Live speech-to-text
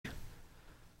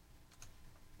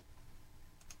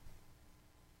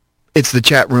It's the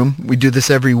chat room. We do this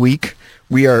every week.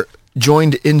 We are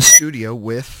joined in studio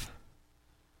with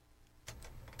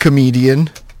comedian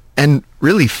and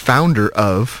really founder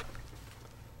of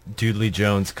Doodley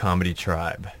Jones Comedy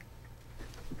Tribe.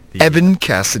 Evan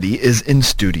Cassidy is in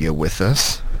studio with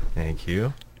us. Thank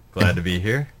you. Glad to be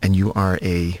here. And you are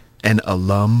an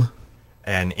alum.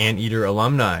 An Anteater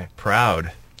alumni.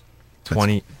 Proud.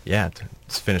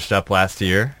 It's finished up last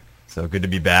year, so good to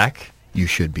be back. You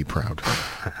should be proud.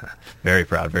 Very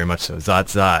proud, very mumuch so. Zot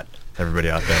zot. Everybody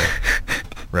out there.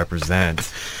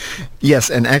 Represent. Yes,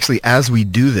 and actually as we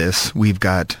do this, we've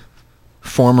got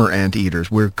former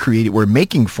Anteaters. We're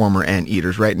making former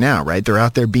Anteaters right now, right? They're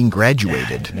out there being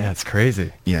graduated. Yeah, it's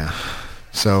crazy. Yeah.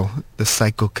 So the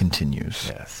cycle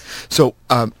continues. Yes. So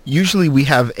usually we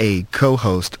have a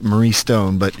co-host, Marie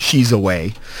Stone, but she's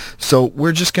away. So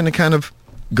we're just going to kind of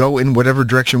go in whatever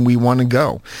direction we want to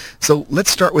go. So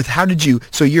let's start with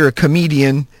so you're a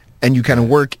comedian and you kind of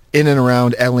work in and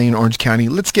around LA and Orange County.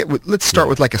 Let's start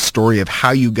with like a story of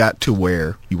how you got to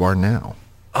where you are now.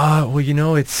 Well,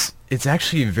 it's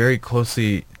actually very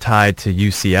closely tied to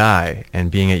UCI,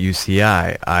 and being at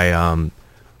UCI,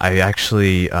 I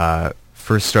actually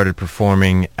first started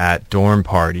performing at dorm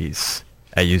parties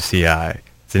at UCI.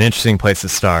 It's an interesting place to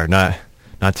start. Not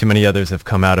too many others have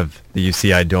come out of the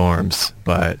UCI dorms,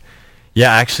 but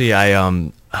yeah, actually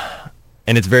and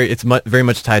it's very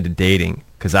much tied to dating,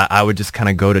 because I would just kind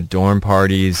of go to dorm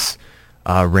parties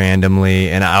randomly,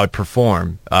 and I would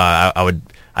perform.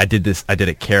 I did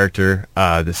a character,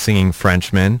 the singing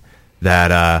Frenchman,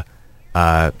 that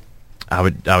I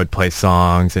would play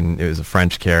songs, and it was a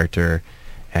French character.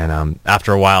 And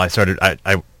after a while,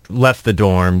 I left the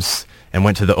dorms and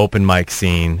went to the open mic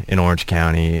scene in Orange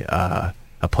County,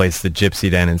 a place, the Gypsy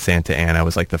Den in Santa Ana,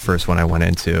 was like the first one I went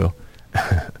into.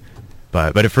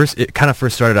 but it kind of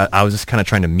first started, I was just kind of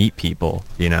trying to meet people,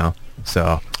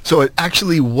 So it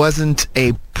actually wasn't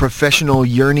a professional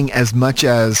yearning as much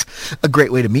as a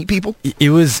great way to meet people? It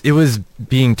was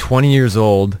being 20 years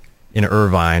old in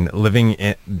Irvine,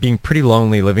 being pretty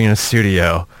lonely, living in a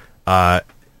studio.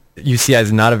 UCI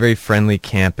is not a very friendly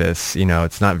campus.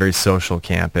 It's not a very social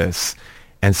campus.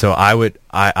 And so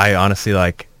I honestly,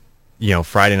 like,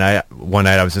 Friday night, one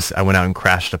night I went out and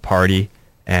crashed a party,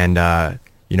 and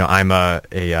I'm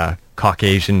a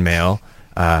Caucasian male.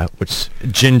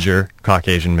 Ginger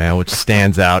Caucasian male, which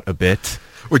stands out a bit.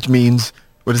 Which means,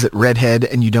 what is it, redhead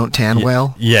and you don't tan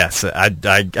well? Yes, I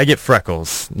get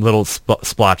freckles, little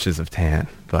splotches of tan,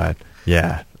 but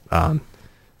yeah.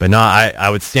 But no, I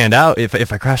would stand out.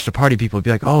 If I crashed a party, people would be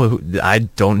like, oh, I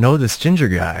don't know this ginger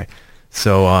guy.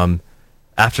 So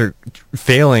after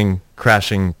failing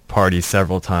crashing parties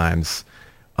several times...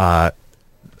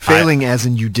 Failing as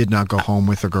in you did not go home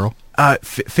with a girl?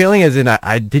 Failing as in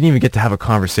I didn't even get to have a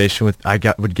conversation with.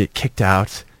 Would get kicked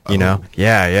out.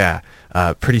 Yeah.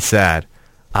 Pretty sad.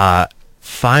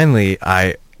 Finally,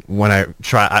 when I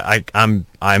try, I'm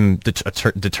a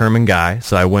determined guy,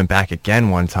 so I went back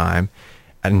again one time,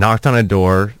 and knocked on a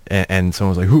door, and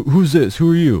someone was like, "Who's this?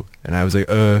 Who are you?" And I was like,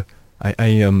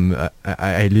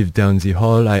 I live down the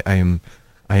hall. I am.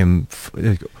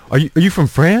 Are you from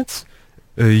France?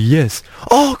 Yes.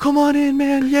 Oh, come on in,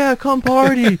 man. Yeah, come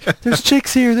party. There's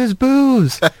chicks here. There's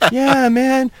booze. Yeah,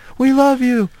 man. We love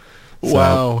you.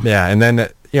 Wow. So, yeah, and then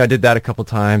I did that a couple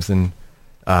times, and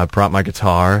brought my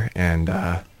guitar, and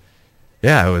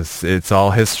it's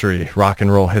all history, rock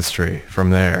and roll history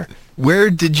from there. Where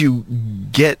did you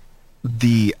get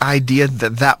the idea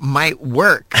that might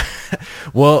work?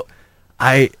 Well,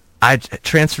 I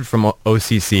transferred from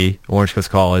OCC, Orange Coast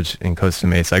College in Costa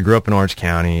Mesa. I grew up in Orange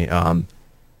County.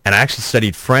 And I actually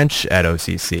studied French at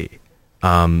OCC.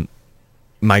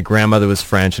 My grandmother was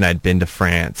French, and I'd been to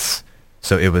France,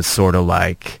 so it was sort of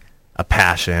like a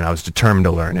passion. I was determined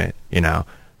to learn it,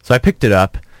 So I picked it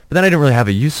up, but then I didn't really have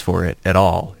a use for it at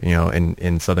all.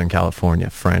 In Southern California,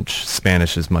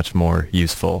 Spanish is much more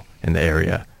useful in the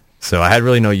area. So I had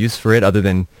really no use for it other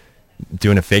than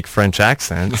doing a fake French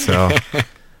accent. So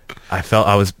I felt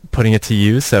I was putting it to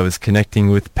use. I was connecting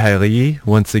with Paris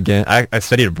once again. I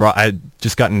studied abroad. I had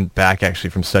just gotten back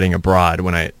actually from studying abroad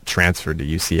when I transferred to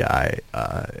UCI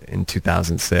in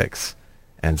 2006.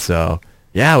 And so,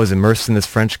 yeah, I was immersed in this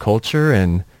French culture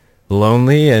and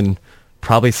lonely and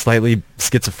probably slightly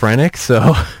schizophrenic.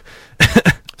 So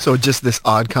So just this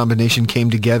odd combination came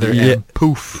together and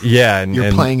poof. Yeah. And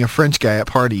you're playing a French guy at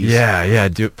parties. Yeah.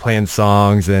 Playing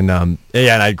songs and and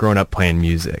I'd grown up playing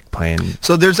music.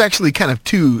 So there's actually kind of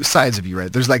two sides of you,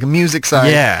 right? There's like a music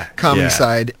side, comedy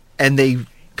side, and they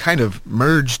kind of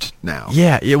merged now.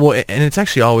 Yeah. Well, and it's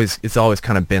actually always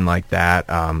kind of been like that.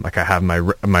 Like I have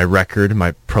my record,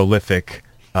 my prolific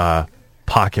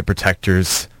Pocket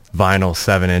Protectors vinyl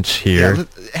 7-inch here. Yeah,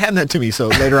 hand that to me so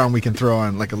later on we can throw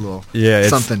on like a little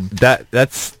something.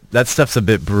 That stuff's a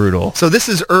bit brutal. So this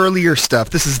is earlier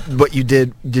stuff. This is what you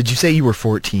did. Did you say you were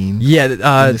 14? Yeah,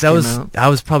 I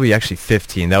was probably actually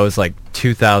 15. That was like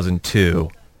 2002.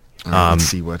 Let's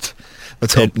see what.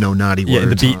 Let's hope no naughty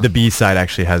words. Yeah, the B side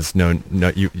actually has no.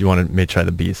 You want to maybe try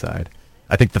the B side.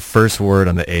 I think the first word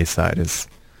on the A side is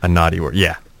a naughty word.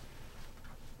 Yeah.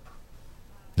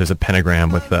 There's a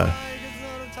pentagram with the.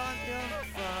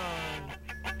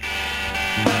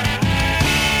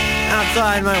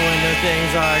 Outside my window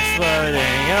things are exploding.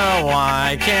 Oh,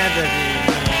 why can't it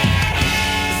be me?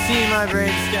 See my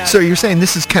brain scatter. So you're saying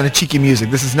this is kind of cheeky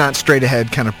music. This is not straight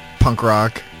ahead kind of punk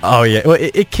rock. Oh yeah, well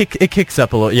it kicks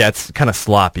up a little. Yeah, it's kind of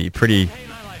sloppy, pretty.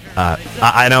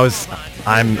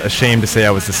 I'm ashamed to say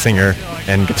I was the singer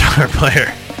and guitar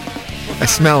player. I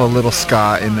smell a little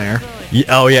ska in there. Yeah,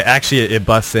 oh yeah, actually it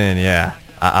busts in. Yeah,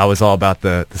 I was all about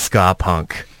the ska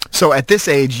punk. So at this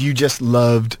age, you just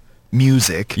loved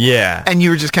music. Yeah. And you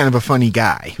were just kind of a funny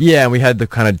guy. Yeah, and we had the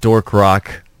kind of dork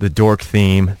rock, the dork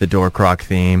theme, the dork rock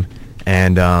theme,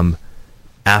 and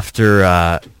after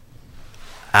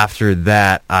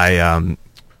that, I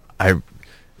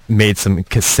made some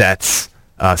cassettes,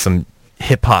 some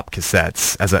hip hop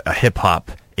cassettes as a hip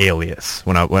hop alias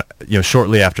when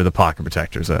shortly after the Pocket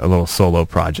Protectors, a little solo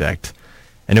project,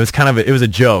 and it was a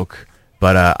joke,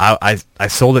 but I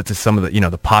sold it to some of the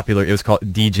the popular. It was called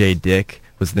DJ Dick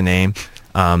was the name,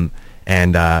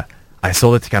 and I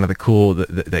sold it to kind of the cool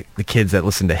the kids that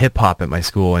listened to hip hop at my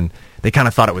school, and they kind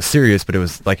of thought it was serious, but it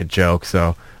was like a joke.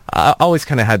 So I always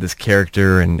kind of had this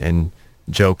character and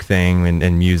joke thing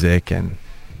and music and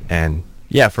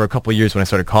yeah, for a couple of years when I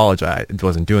started college, I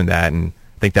wasn't doing that, and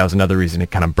I think that was another reason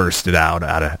it kind of bursted out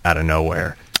of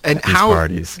nowhere. And at these how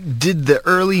parties. Did the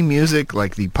early music,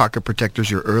 like the Pocket Protectors,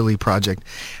 your early project,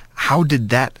 how did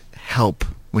that help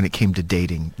when it came to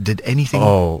dating? Did anything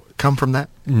come from that?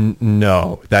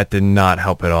 No, that did not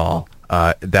help at all.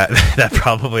 That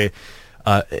probably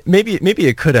maybe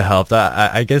it could have helped.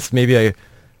 I guess maybe I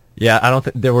don't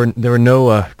think there were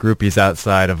no groupies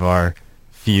outside of our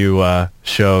few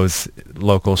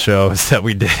local shows that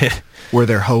we did. Were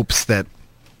there hopes that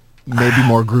maybe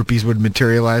more groupies would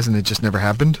materialize and it just never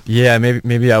happened? Yeah,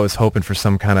 maybe I was hoping for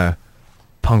some kind of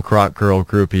punk rock girl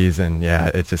groupies, and yeah,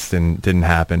 it just didn't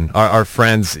happen. Our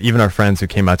friends, even our friends who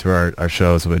came out to our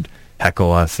shows, would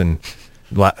heckle us, and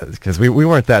because we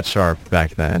weren't that sharp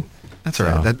back then. That's all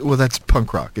right. That's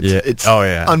punk rock. It's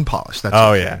unpolished.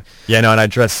 That's yeah. No, and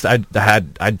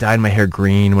I dyed my hair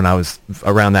green when I was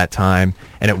around that time,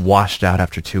 and it washed out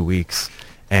after 2 weeks,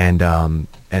 and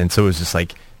so it was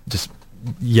just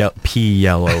pea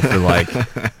yellow for like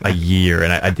a year,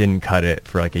 and I didn't cut it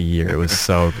for like a year. It was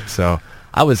so.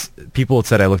 People had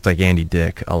said I looked like Andy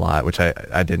Dick a lot, which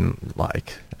I didn't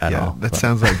like at all. That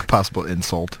sounds like a possible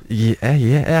insult.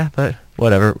 Yeah, but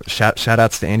whatever. Shout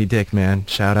outs to Andy Dick, man.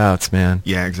 Shout outs, man.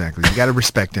 Yeah, exactly. You got to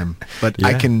respect him. But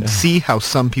I can see how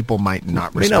some people might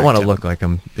not respect him. May not want to look like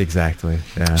him. Exactly.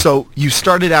 Yeah. So you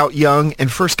started out young and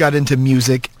first got into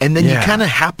music, and then you kind of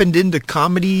happened into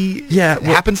comedy. Yeah,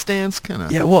 happenstance kind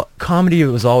of. Yeah, well, comedy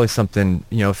was always something.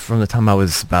 From the time I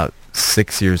was about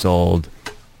 6 years old,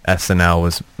 SNL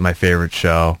was my favorite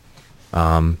show.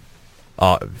 I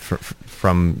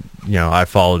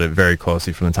followed it very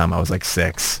closely from the time I was like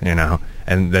 6, and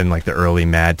then like the early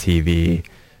Mad TV.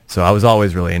 So I was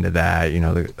always really into that,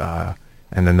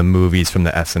 and then the movies from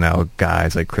the SNL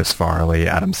guys like Chris Farley,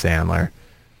 Adam Sandler.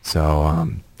 So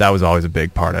that was always a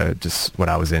big part of just what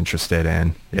I was interested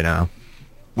in,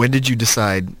 When did you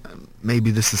decide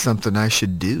maybe this is something I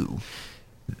should do?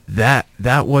 That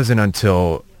wasn't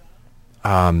until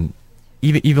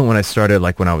even when I started,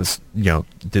 like when I was,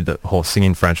 did the whole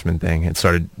singing Frenchman thing and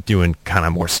started doing kind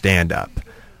of more stand-up,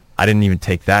 I didn't even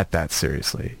take that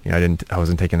seriously. I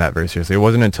wasn't taking that very seriously. It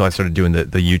wasn't until I started doing the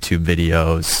YouTube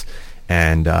videos,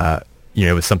 and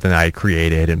it was something that I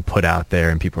created and put out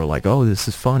there, and people were like, "Oh, this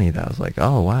is funny." That I was like,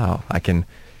 "Oh, wow, I can,"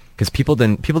 because people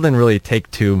didn't really take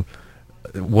too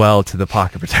well to the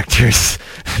Pocket Protectors.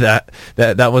 that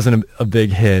wasn't a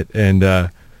big hit, and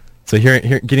so here,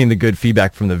 getting the good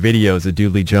feedback from the videos, the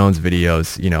Dooley Jones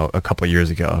videos, a couple of years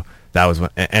ago, that was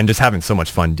and just having so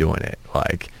much fun doing it,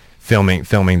 like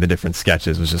filming the different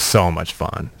sketches was just so much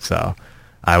fun. So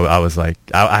I was like,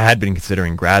 I had been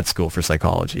considering grad school for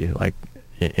psychology, like,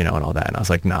 and all that, and I was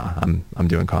like, nah, I'm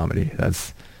doing comedy.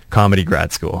 That's comedy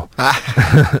grad school.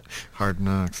 Hard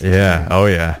knocks. Yeah. Oh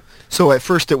yeah. So at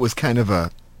first it was kind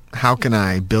of how can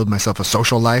I build myself a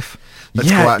social life? Let's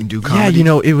go out and do comedy.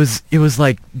 Yeah, it was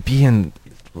like being,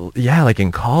 like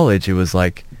in college, it was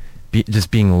like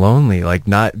just being lonely, like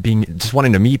not being, just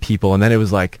wanting to meet people. And then it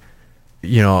was like,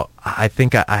 I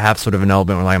think I have sort of an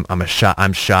element where like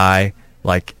I'm shy,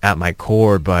 like at my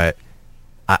core, but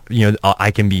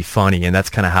I can be funny, and that's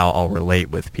kind of how I'll relate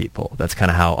with people. That's kind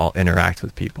of how I'll interact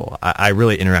with people. I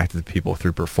really interact with people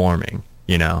through performing,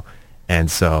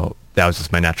 and so that was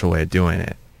just my natural way of doing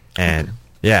it. And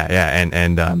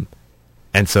and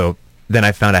so then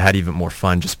I found I had even more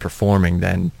fun just performing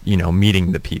than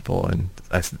meeting the people, and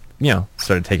I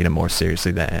started taking it more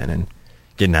seriously then, and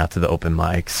getting out to the open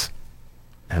mics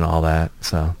and all that.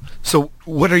 So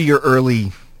what are you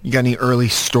got any early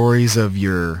stories of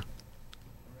your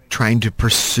trying to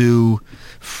pursue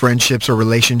friendships or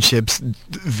relationships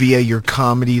via your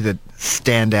comedy that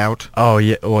stand out? Oh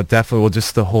yeah, well definitely. Well,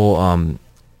 just the whole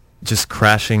just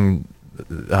crashing,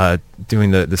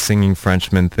 doing the singing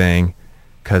Frenchman thing,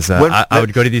 because I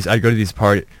would go to these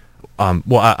parties.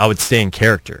 I would stay in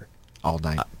character all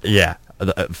night.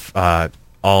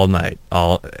 All night,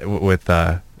 with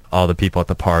all the people at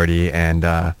the party, and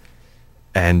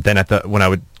then when I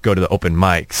would go to the open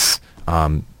mics,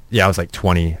 I was like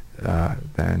 20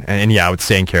 then, and I would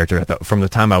stay in character from the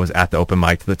time I was at the open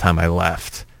mic to the time I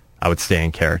left. I would stay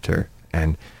in character,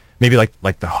 and maybe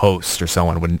like the host or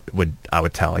someone I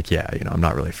would tell, like, I'm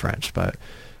not really French, but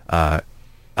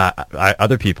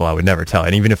other people I would never tell,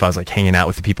 and even if I was like hanging out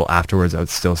with the people afterwards, I would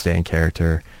still stay in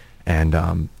character, and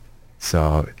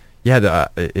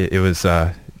it was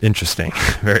interesting.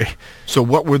 Very. So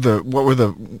what were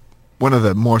the one of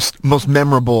the most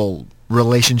memorable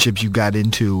relationships you got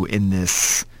into in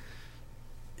this?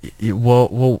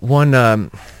 Well, one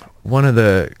of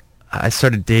the I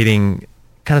started dating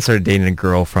a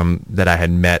girl that I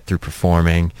had met through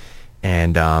performing,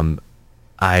 and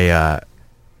I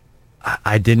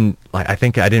didn't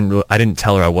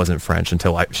tell her I wasn't French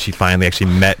until she finally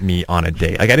actually met me on a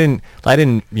date. Like I didn't I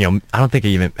don't think I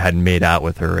even had made out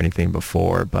with her or anything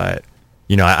before, but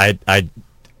I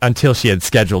until she had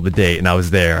scheduled the date and I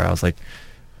was there, I was like,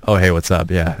 "Oh, hey, what's up?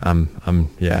 Yeah,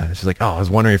 yeah." She's like, "Oh, I was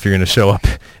wondering if you're going to show up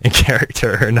in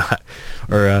character or not."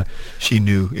 Or she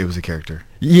knew it was a character.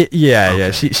 Yeah.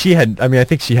 Okay. She had. I mean, I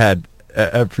think she had.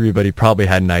 Everybody probably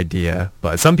had an idea,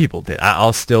 but some people did.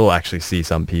 I'll still actually see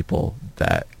some people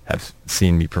that have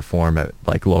seen me perform at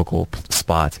like local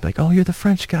spots, and be like, "Oh, you're the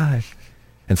French guy,"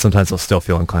 and sometimes I'll still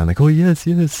feel inclined, like, "Oh, yes,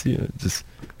 just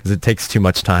because it takes too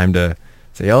much time to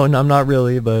say, oh, no, I'm not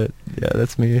really, but yeah,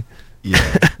 that's me."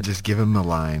 Yeah, just give him the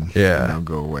line. Yeah, and they'll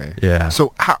go away. Yeah.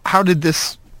 So how did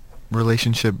this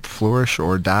relationship flourish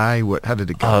or die? How did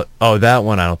it go? That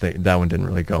one, I don't think that one didn't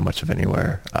really go much of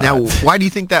anywhere. Now, why do you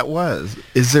think that was?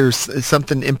 Is there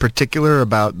something in particular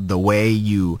about the way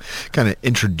you kind of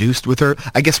introduced with her?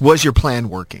 I guess, was your plan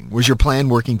working? Was your plan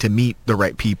working to meet the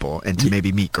right people and to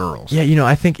maybe meet girls? Yeah,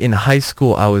 I think in high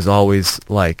school I was always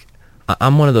like,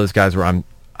 I'm one of those guys where I'm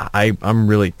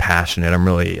really passionate. I'm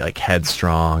really like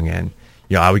headstrong, and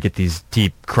I would get these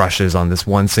deep crushes on this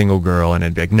one single girl, and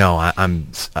I'd be like, no,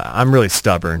 I'm really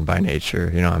stubborn by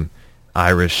nature. I'm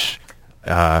Irish,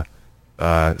 got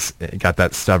that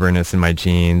stubbornness in my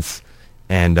genes,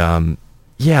 and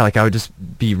like I would just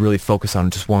be really focused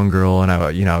on just one girl, and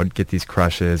I would get these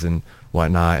crushes and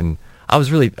whatnot, and I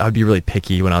would be really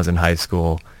picky when I was in high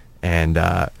school, and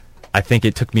I think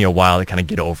it took me a while to kind of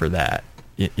get over that,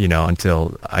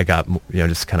 until I got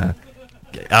just kind of.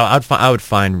 I would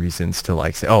find reasons to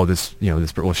like say, oh, this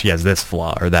she has this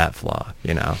flaw or that flaw,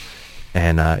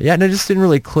 and it just didn't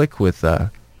really click with. I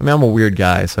mean, I'm a weird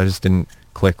guy, so I just didn't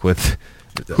click with.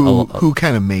 Who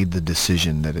kind of made the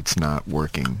decision that it's not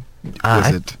working?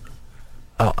 Was it?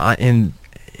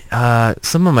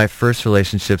 Some of my first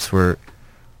relationships were,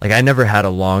 like, I never had a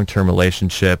long-term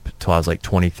relationship till I was like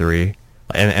 23,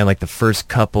 and like the first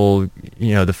couple,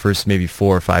 the first maybe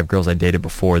 4 or 5 girls I dated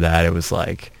before that, it was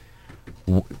like.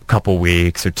 Couple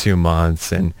weeks or 2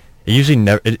 months, and it usually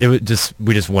never. It would just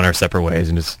we just went our separate ways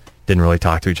and just didn't really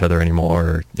talk to each other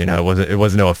anymore. Or, it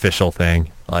wasn't no official thing.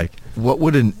 Like, what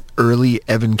would an early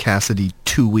Evan Cassidy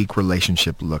 2-week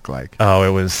relationship look like? Oh, it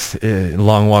was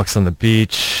long walks on the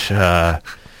beach, trips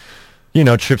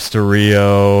to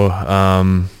Rio,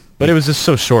 but it was just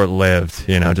so short lived.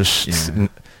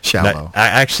 Shallow.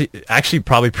 Actually,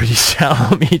 probably pretty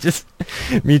shallow. me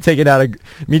taking out a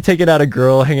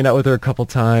girl, hanging out with her a couple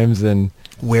times, and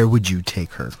where would you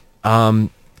take her? I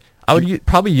would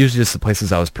probably usually just the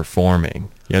places I was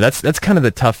performing. That's kind of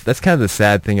the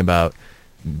sad thing about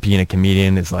being a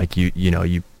comedian is like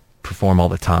you perform all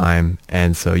the time,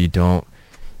 and so you don't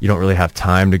really have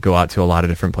time to go out to a lot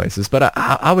of different places. But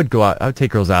I would go out. I would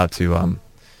take girls out to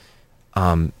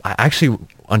I actually,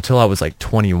 until I was like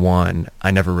 21,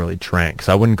 I never really drank.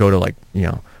 So I wouldn't go to like,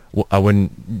 I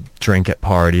wouldn't drink at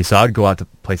parties. So I would go out to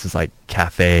places like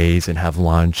cafes and have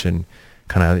lunch and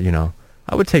kind of,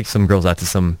 I would take some girls out to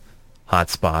some hot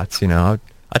spots, I'd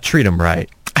treat them right.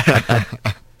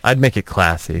 I'd make it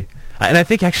classy. And I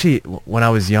think actually when I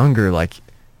was younger, like,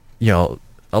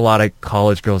 a lot of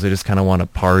college girls, they just kind of want to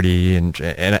party. And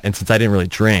since I didn't really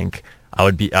drink,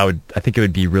 I think it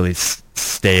would be really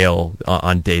stale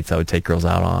on dates I would take girls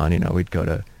out on. We'd go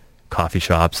to coffee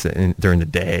shops during the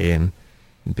day and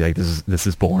be like, this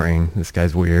is boring. This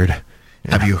guy's weird.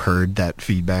 Have you heard that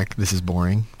feedback? This is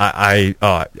boring. I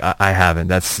haven't.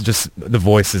 That's just the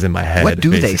voices in my head. What do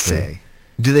basically.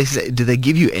 they say? Do they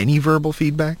give you any verbal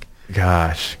feedback?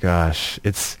 Gosh,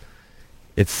 it's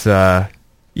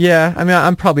yeah. I mean,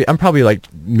 I'm probably like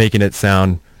making it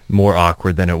sound more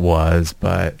awkward than it was,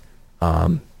 but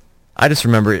I just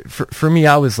remember for me,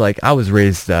 I was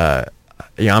raised. I'm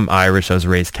Irish. I was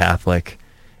raised Catholic,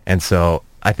 and so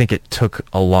I think it took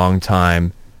a long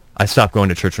time. I stopped going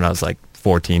to church when I was like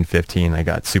 14, 15. I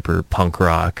got super punk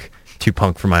rock, too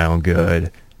punk for my own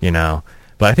good, But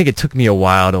I think it took me a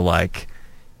while to like,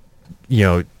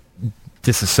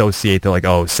 disassociate the like,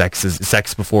 oh,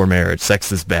 sex before marriage,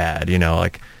 sex is bad,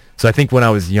 So I think when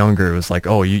I was younger, it was like,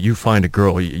 oh, you find a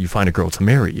girl, you find a girl to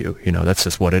marry you, that's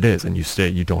just what it is, and you stay,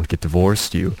 you don't get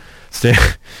divorced, you stay.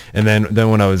 And then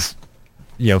when I was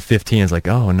 15 is like,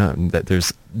 oh no, that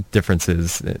there's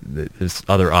differences, there's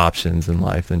other options in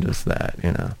life than just that,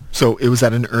 So it was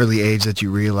at an early age that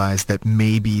you realized that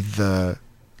maybe the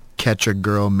catch a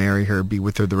girl, marry her, be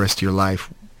with her the rest of your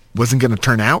life wasn't going to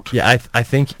turn out? Yeah, I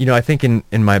think in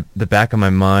the back of my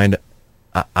mind,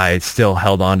 I still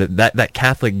held on to that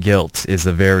Catholic guilt is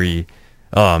a very,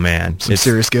 oh man. Some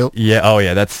serious guilt? Yeah, oh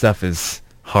yeah, that stuff is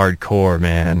hardcore,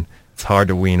 man. It's hard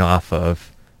to wean off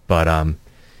of, but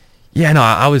yeah, no,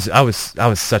 I was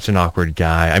such an awkward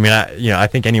guy. I mean, I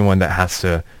think anyone that has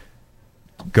to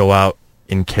go out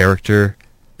in character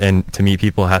and to meet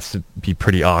people has to be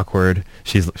pretty awkward.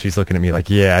 She's looking at me like,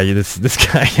 yeah, this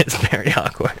guy is very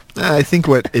awkward. I think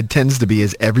what it tends to be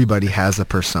is everybody has a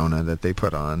persona that they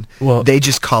put on. Well, they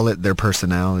just call it their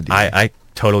personality. I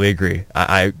totally agree.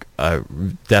 I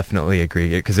definitely agree,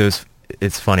 because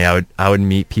it's funny. I would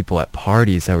meet people at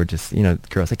parties that were just,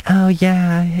 girls like, oh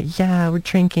yeah, we're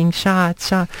drinking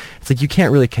shots. It's like you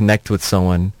can't really connect with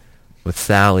someone, with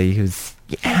Sally, who's,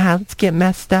 yeah, let's get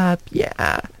messed up,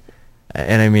 yeah.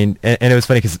 And I mean, and it was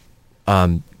funny because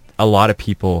a lot of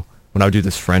people, when I would do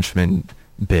this Frenchman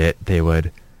bit, they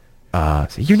would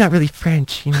say, you're not really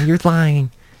French, you're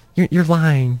lying, you're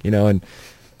lying, and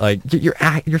like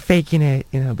you're faking it,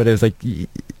 but it was like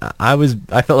I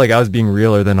felt like I was being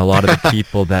realer than a lot of the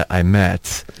people that I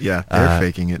met. Yeah, they're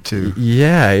faking it too.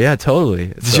 Yeah, totally.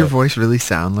 Does your voice really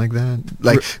sound like that?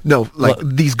 Like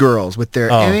these girls with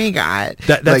their oh my god.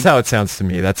 That's how it sounds to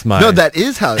me. That's my that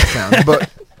is how it sounds. But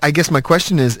I guess my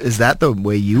question is that the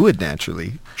way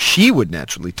she would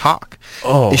naturally talk?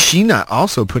 Oh, is she not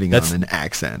also putting on an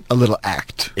accent, a little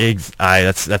act?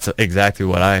 That's exactly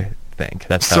what I think.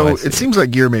 That's so how I see it seems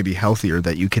like you're maybe healthier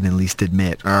that you can at least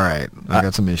admit, all right, I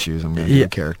got some issues, I'm going to do a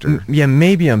character. Yeah,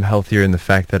 maybe I'm healthier in the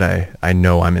fact that I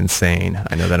know I'm insane.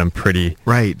 I know that I'm pretty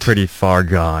far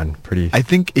gone. I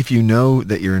think if you know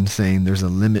that you're insane, there's a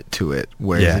limit to it,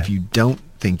 whereas if you don't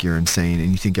think you're insane and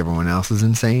you think everyone else is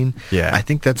insane, I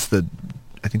think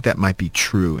that might be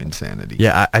true insanity.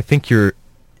 Yeah, I think you're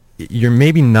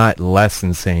maybe not less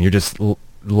insane, you're just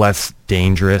less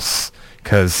dangerous.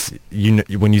 Because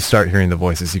when you start hearing the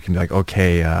voices, you can be like,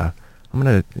 okay,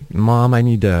 Mom, I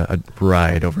need a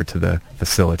ride over to the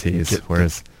facilities.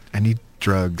 Whereas I need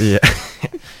drugs. Yeah,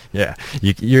 yeah.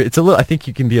 It's a little. I think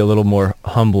you can be a little more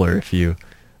humbler if you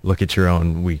look at your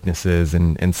own weaknesses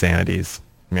and insanities.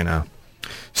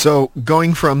 So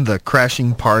going from the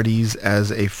crashing parties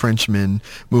as a Frenchman,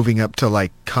 moving up to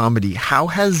like comedy, how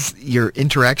has your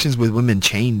interactions with women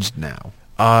changed now?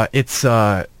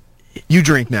 You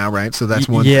drink now, right? So that's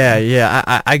one thing.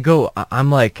 Yeah. I'm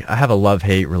like, I have a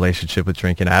love-hate relationship with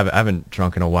drinking. I haven't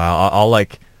drunk in a while.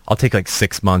 I'll take like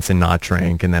 6 months and not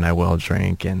drink, and then I will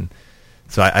drink. And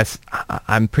so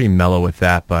I'm pretty mellow with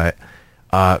that. But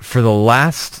for the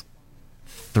last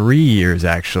 3 years,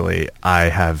 actually,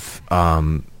 I've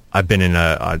been in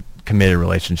a committed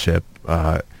relationship.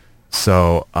 It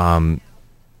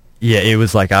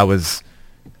was like I was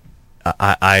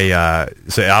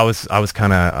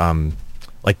kind of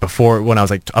like before, when I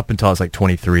was like up until I was like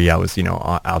 23, I was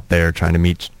out there trying to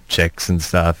meet chicks and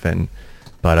stuff,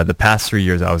 but the past 3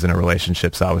 years I was in a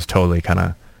relationship, so I was totally kind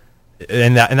of,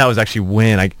 and that was actually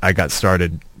when I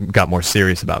got more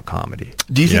serious about comedy.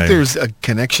 Do you think there's a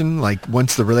connection, like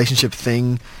once the relationship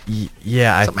thing,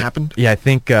 something happened? Yeah, I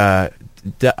think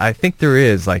I think there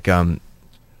is like I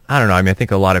don't know. I mean, I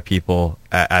think a lot of people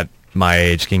at my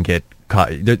age can get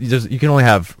caught. You can only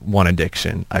have one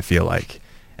addiction, I feel like,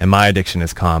 and my addiction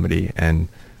is comedy. And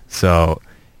so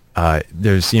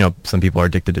there's some people are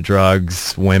addicted to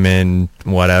drugs, women,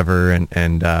 whatever,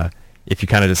 and if you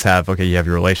kind of just have you have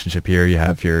your relationship here, you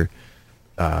have your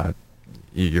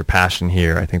passion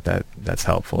here. I think that's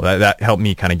helpful. That helped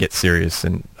me kind of get serious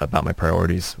and about my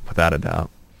priorities, without a doubt.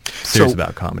 Serious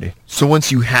about comedy. So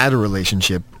once you had a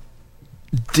relationship,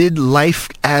 did life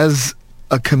as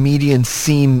a comedian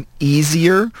seem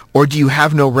easier, or do you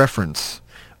have no reference?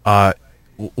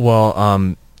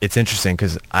 Well, it's interesting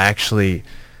because I actually,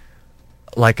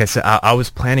 like I said, I was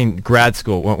planning grad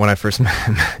school when I first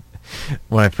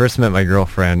met my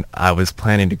girlfriend. I was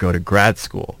planning to go to grad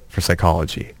school for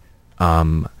psychology.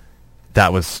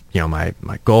 That was my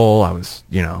goal. I was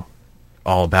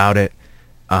all about it.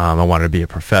 I wanted to be a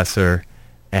professor,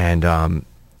 and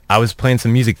I was playing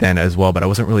some music then as well, but I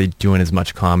wasn't really doing as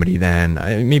much comedy then.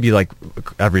 Maybe like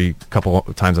every couple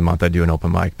times a month I'd do an open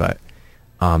mic, but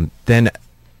then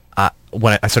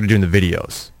when I started doing the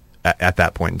videos at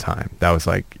that point in time, that was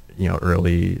like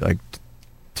early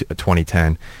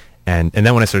 2010, and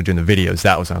then when I started doing the videos,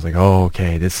 that was when I was like, oh,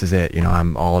 okay, this is it.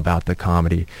 I'm all about the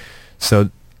comedy. So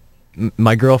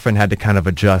my girlfriend had to kind of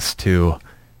adjust to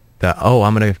that. Oh,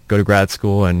 I'm going to go to grad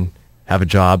school and have a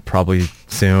job probably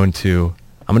soon, to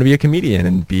I'm going to be a comedian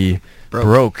and be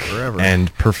broke forever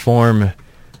and perform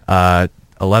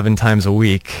 11 times a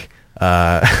week.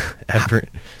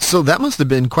 So that must have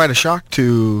been quite a shock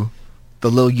to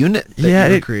the little unit that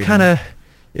you were creating. It kind of,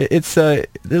 it's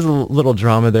there's a little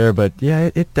drama there, but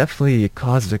yeah, it definitely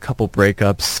caused a couple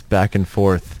breakups back and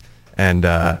forth, and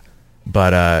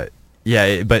but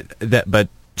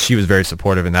she was very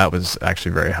supportive, and that was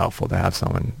actually very helpful to have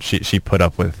someone. She put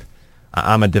up with.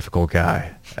 I'm a difficult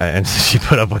guy, and she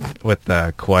put up with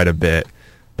quite a bit.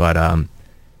 But I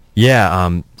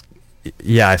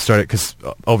started because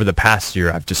over the past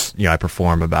year, I've just I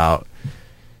perform about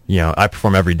I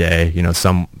perform every day.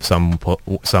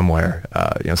 Somewhere.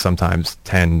 Sometimes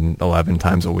 10, 11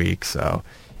 times a week. So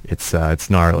it's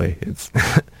gnarly. It's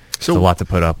it's a lot to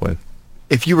put up with.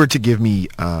 If you were to give me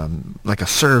like a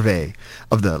survey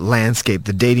of the landscape,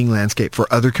 the dating landscape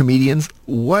for other comedians,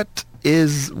 what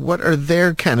are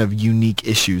their kind of unique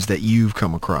issues that you've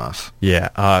come across? Yeah,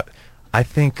 I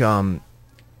think well,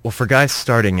 for guys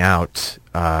starting out,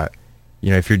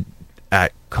 if you're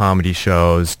at comedy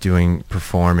shows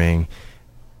performing,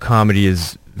 comedy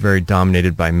is very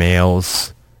dominated by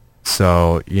males.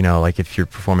 So like if you're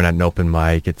performing at an open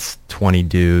mic, it's 20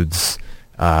 dudes,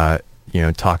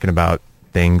 talking about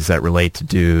things that relate to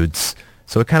dudes,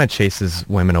 so it kind of chases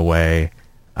women away.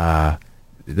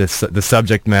 The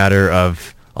subject matter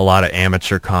of a lot of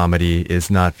amateur comedy is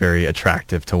not very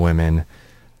attractive to women.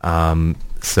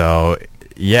 So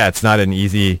yeah, it's not an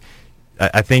easy.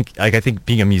 I think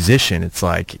being a musician, it's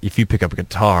like if you pick up a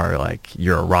guitar, like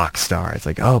you're a rock star. It's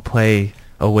like, oh, play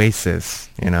Oasis,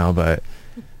 but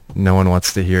no one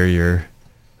wants to hear your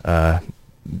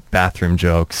bathroom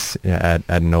jokes at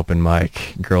an open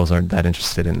mic. Girls aren't that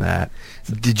interested in that.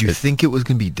 Did you think it was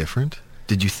going to be different?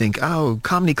 Did you think, oh,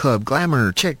 comedy club,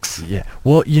 glamour, chicks? Yeah.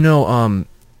 Well,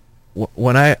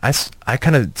 when I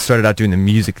kind of started out doing the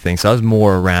music thing, so I was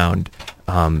more around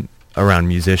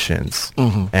musicians,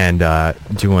 mm-hmm. and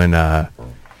doing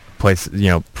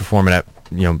places, performing at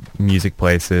music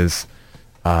places,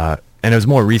 and it was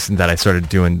more recent that I started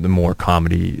doing the more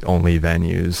comedy only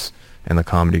venues and the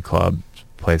comedy club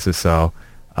places. So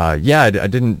I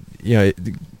didn't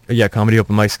comedy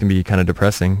open mics can be kind of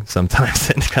depressing sometimes.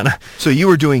 And kind of. So you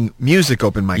were doing music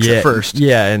open mics at first.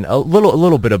 Yeah, and a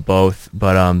little bit of both,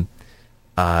 but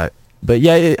yeah,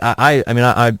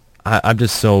 I'm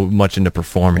just so much into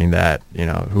performing that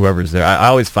whoever's there, I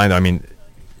always find that,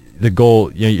 the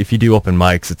goal, if you do open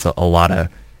mics, it's a lot of,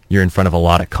 you're in front of a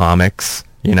lot of comics,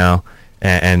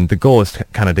 and the goal is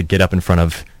kind of to get up in front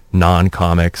of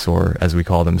non-comics, or as we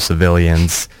call them,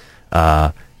 civilians,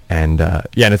 and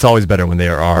it's always better when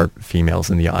there are females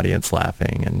in the audience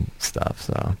laughing and stuff.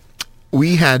 So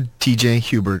we had TJ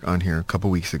Hubert on here a couple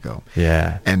weeks ago.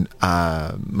 Yeah. And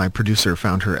my producer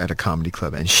found her at a comedy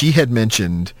club, and she had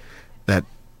mentioned that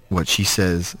what she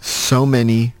says so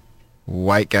many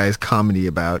white guys comedy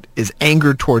about is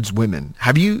anger towards women.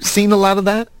 Have you seen a lot of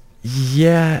that?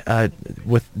 Yeah,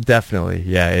 definitely.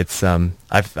 Yeah, it's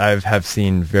I've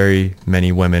seen very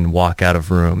many women walk out of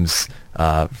rooms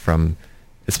from,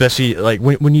 especially like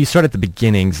when you start at the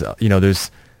beginnings.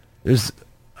 There's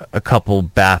a couple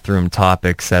bathroom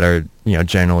topics that are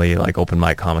generally like open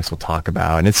mic comics will talk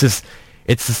about, and it's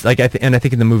it's just like and I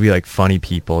think in the movie like Funny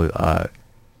People,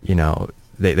 you know,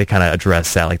 they kind of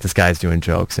address that, like this guy's doing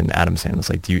jokes and Adam Sandler's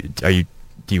like, do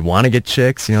you want to get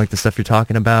chicks? You know, like the stuff you're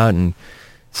talking about. And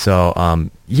so,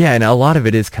 yeah, and a lot of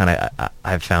it is kind of,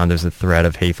 I've found there's a thread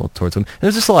of hateful towards women.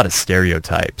 There's just a lot of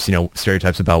stereotypes, you know,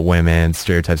 stereotypes about women,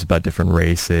 stereotypes about different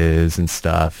races and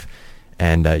stuff.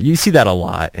 And you see that a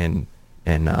lot in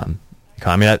I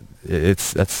mean,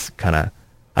 that's kind of,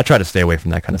 I try to stay away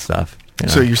from that kind of stuff. You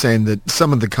know? So you're saying that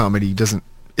some of the comedy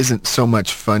isn't so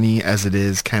much funny as it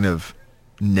is kind of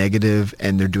negative,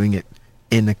 and they're doing it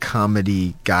in a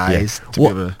comedy guise to be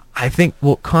able to... I think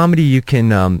comedy you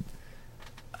can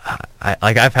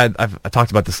I've talked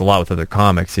about this a lot with other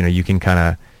comics. You know, you can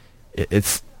kind of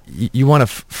you want to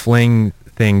fling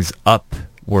things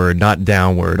upward, not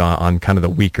downward on kind of the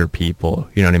weaker people.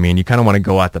 You know what I mean? You kind of want to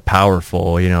go at the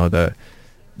powerful. You know, the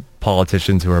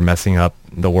politicians who are messing up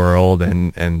the world,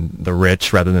 and the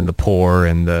rich rather than the poor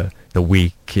and the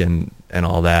weak and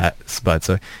all that. But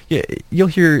so yeah, you'll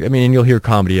hear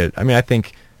comedy. I mean, I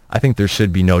think there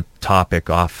should be no topic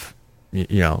off,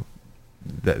 you know,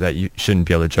 that you shouldn't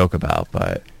be able to joke about.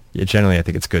 But yeah, generally, I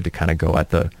think it's good to kind of go at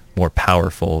the more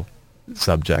powerful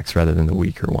subjects rather than the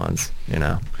weaker ones. You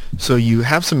know. So you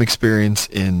have some experience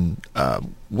in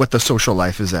what the social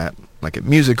life is at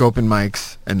music open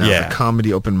mics, and now the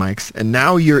comedy open mics, and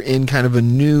now you're in kind of a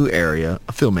new area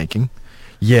of filmmaking.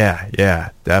 Yeah,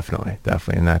 definitely,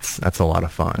 and that's a lot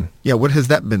of fun. Yeah, what has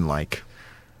that been like?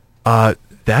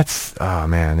 That's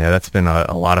been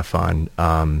a lot of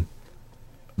fun.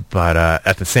 But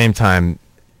at the same time,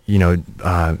 you know,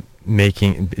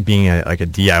 being a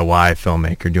DIY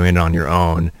filmmaker, doing it on your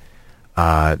own,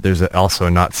 there's also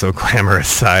a not so glamorous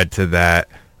side to that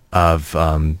of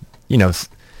you know,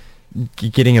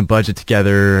 getting a budget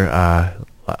together.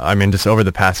 I mean, just over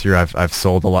the past year, I've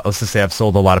sold a lot. Let's just say I've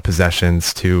sold a lot of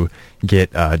possessions to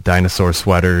get dinosaur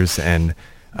sweaters and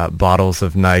bottles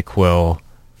of NyQuil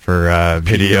for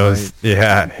videos.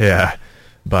 Yeah.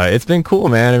 But it's been cool,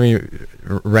 man. I mean,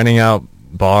 renting out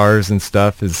bars and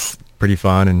stuff is pretty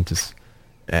fun, and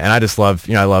I just love,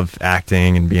 you know, I love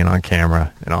acting and being on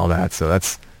camera and all that. So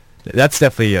that's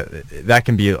definitely that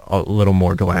can be a little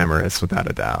more glamorous without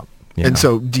a doubt. And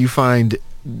so, do you find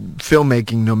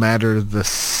filmmaking, no matter the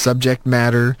subject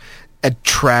matter,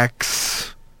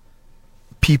 attracts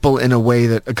people in a way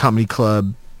that a comedy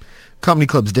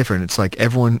club's different? It's like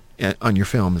everyone on your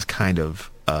film is kind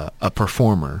of a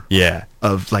performer. Yeah.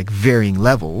 Of like varying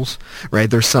levels, right?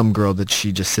 There's some girl that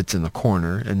she just sits in the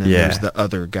corner, and then there's the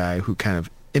other guy who kind of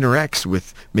interacts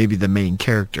with maybe the main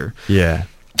character. Yeah.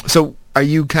 So, are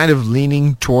you kind of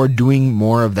leaning toward doing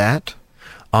more of that?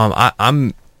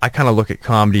 I kind of look at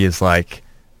comedy as it's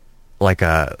like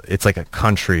a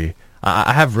country.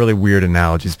 I have really weird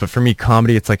analogies, but for me,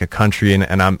 comedy, it's like a country,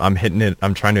 and I'm hitting it.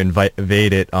 I'm trying to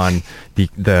invade it on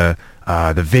the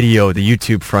video, the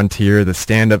YouTube frontier, the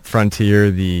stand-up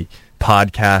frontier, the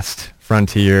podcast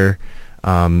frontier.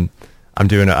 I've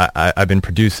been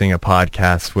producing a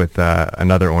podcast with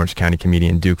another Orange County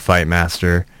comedian, Duke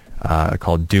Fightmaster,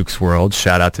 called Duke's World.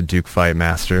 Shout out to Duke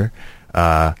Fightmaster,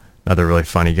 another really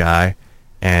funny guy.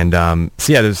 And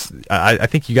so yeah, I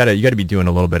think you gotta be doing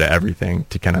a little bit of everything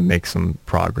to kind of make some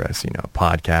progress. You know,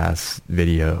 podcasts,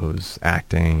 videos,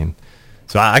 acting, and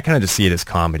so I kind of just see it as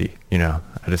comedy. You know,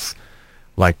 I just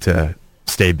like to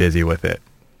stay busy with it.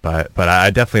 But I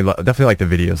definitely like the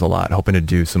videos a lot. Hoping to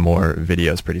do some more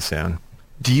videos pretty soon.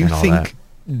 Do you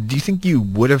think you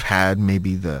would have had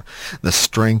maybe the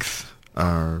strength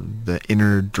or the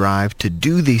inner drive to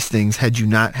do these things had you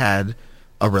not had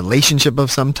a relationship of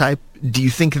some type? Do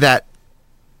you think that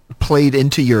played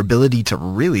into your ability to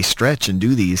really stretch and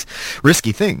do these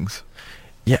risky things?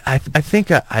 Yeah, I think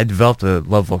I developed a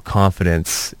level of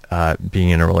confidence being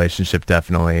in a relationship,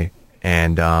 definitely,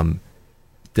 and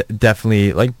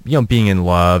definitely, like, you know, being in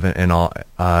love and all.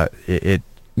 You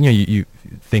know, you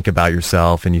think about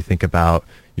yourself and you think about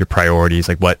your priorities,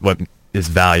 like what is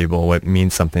valuable, what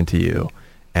means something to you,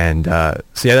 and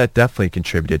so yeah, that definitely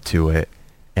contributed to it,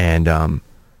 and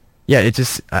yeah, it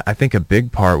just, I think a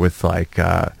big part with like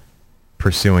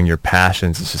pursuing your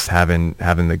passions is just having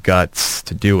the guts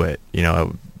to do it. You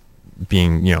know,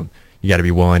 being, you know, you got to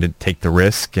be willing to take the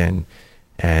risk and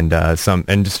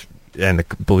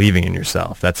believing in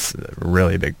yourself. That's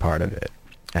really a big part of it.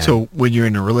 And so when you're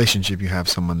in a relationship, you have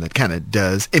someone that kind of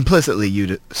does implicitly,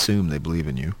 you'd assume they believe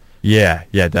in you. Yeah,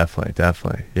 definitely.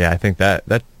 Yeah, I think that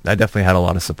I definitely had a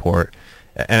lot of support.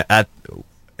 And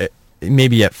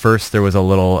maybe at first there was a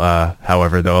little,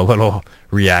 however, though, a little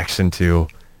reaction to,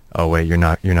 oh wait, you're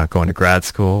not going to grad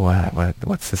school.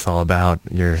 What's this all about?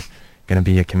 You're gonna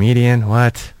be a comedian?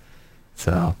 What?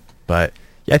 So, but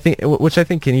Yeah, which I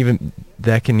think can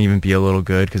even be a little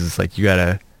good, because it's like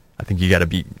I think you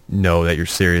gotta know that you're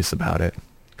serious about it.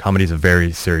 Comedy's a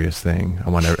very serious thing. I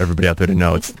want everybody out there to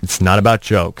know it's not about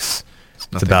jokes.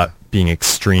 It's about being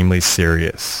extremely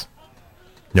serious.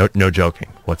 No joking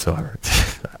whatsoever.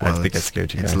 I think I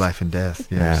scared you guys. It's life and death.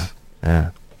 Yes.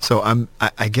 Yeah. So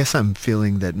I guess I'm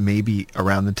feeling that maybe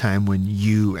around the time when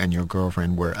you and your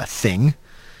girlfriend were a thing,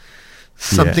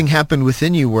 something happened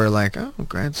within you where like, oh,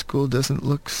 grad school doesn't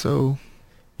look so...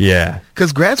 Yeah.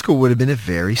 Because grad school would have been a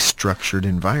very structured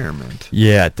environment.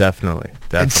 Yeah, definitely.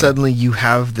 And suddenly you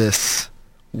have this,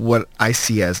 what I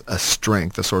see as a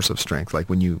strength, a source of strength. Like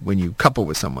when you couple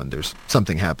with someone, there's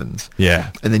something happens.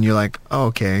 Yeah. And then you're like, oh,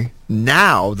 okay,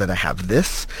 now that I have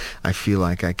this, I feel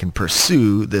like I can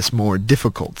pursue this more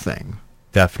difficult thing.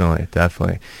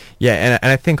 Definitely. Yeah,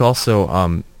 and I think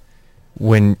also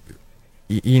when...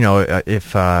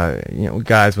 if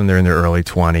guys, when they're in their early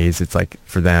 20s, it's like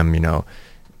for them,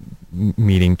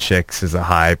 meeting chicks is a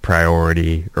high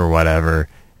priority or whatever,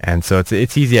 and so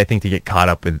it's easy, I think, to get caught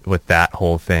up with that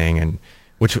whole thing, and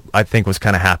which I think was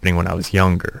kind of happening when I was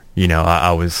younger.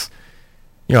 I was,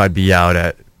 I'd be out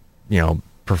at,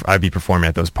 I'd be performing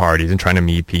at those parties and trying to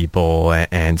meet people,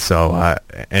 and so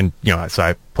so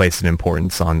I placed an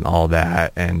importance on all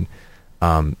that, and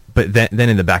but then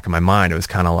in the back of my mind, it was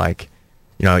kind of like,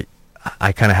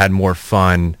 I kind of had more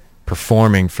fun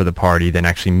performing for the party than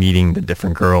actually meeting the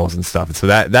different girls and stuff. And so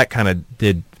that kind of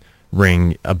did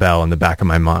ring a bell in the back of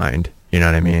my mind. You know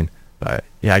what I mean? But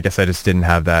yeah, I guess I just didn't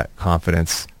have that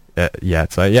confidence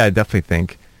yet. So yeah, I definitely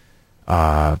think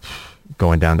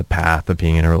going down the path of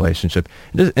being in a relationship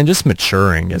and just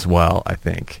maturing as well, I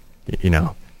think,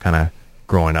 kind of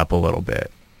growing up a little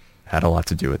bit had a lot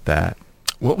to do with that.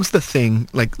 What was the thing,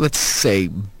 like, let's say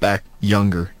back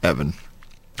younger, Evan,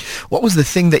 what was the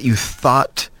thing that you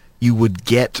thought you would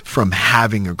get from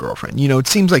having a girlfriend? It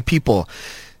seems like people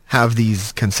have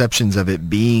these conceptions of it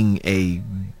being a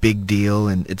big deal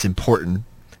and it's important.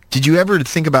 Did you ever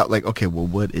think about, like, okay, well,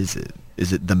 what is it?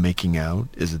 Is it the making out?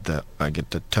 Is it that I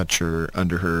get to touch her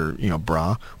under her,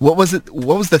 bra? What was it?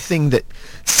 What was the thing that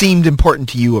seemed important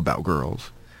to you about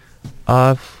girls?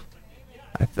 I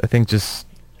think just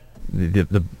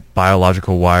the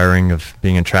biological wiring of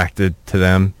being attracted to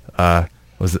them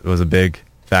was a big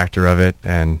factor of it,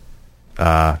 and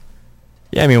I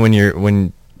mean, when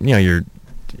you're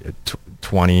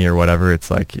 20 or whatever,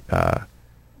 it's like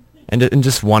and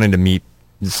just wanting to meet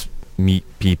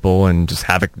people and just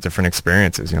have different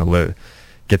experiences,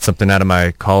 get something out of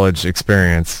my college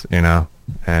experience,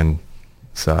 and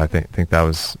so I think that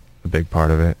was a big part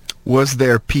of it. Was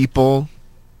there people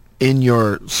in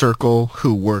your circle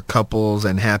who were couples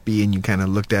and happy, and you kind of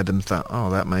looked at them and thought, oh,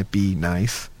 that might be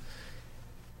nice?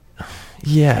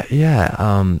 Yeah.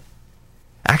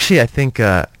 Actually, I think,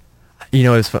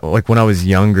 it's like when I was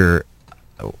younger,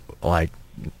 like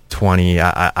 20,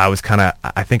 I was kind of,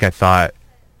 I think I thought,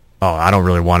 oh, I don't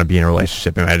really want to be in a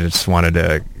relationship. I just wanted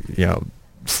to,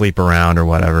 sleep around or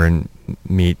whatever and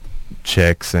meet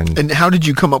chicks. And how did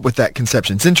you come up with that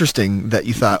conception? It's interesting that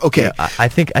you thought, okay. Yeah, I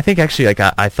think actually, like,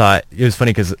 I thought it was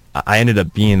funny because I ended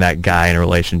up being that guy in a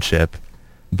relationship,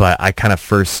 but I kind of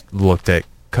first looked at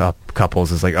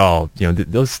couples as like, oh,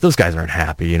 those guys aren't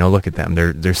happy. Look at them.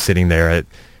 They're sitting there at,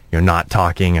 not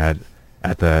talking at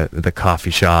the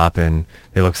coffee shop, and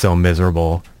they look so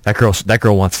miserable. That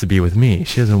girl wants to be with me.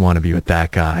 She doesn't want to be with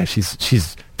that guy.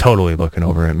 She's totally looking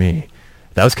over at me.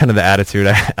 That was kind of the attitude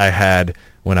I had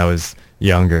when I was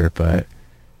younger. But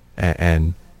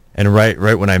and right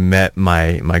when I met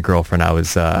my girlfriend, I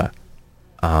was I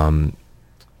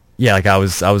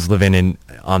was living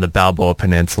on the Balboa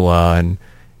Peninsula and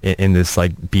in this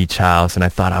like beach house, and I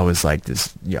thought I was like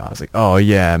this. I was like, oh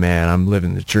yeah, man, I'm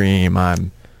living the dream.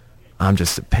 I'm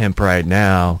just a pimp right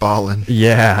now. Ballin'.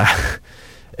 Yeah.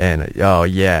 And oh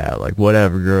yeah, like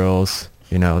whatever, girls,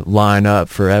 line up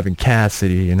for Evan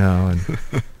Cassidy, and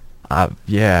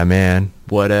yeah, man,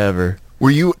 whatever.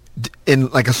 Were you in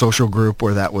like a social group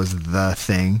where that was the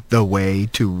thing, the way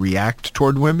to react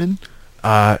toward women?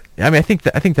 I mean, I think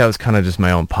that was kind of just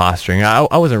my own posturing.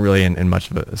 I wasn't really in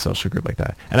much of a social group like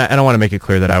that, and I want to make it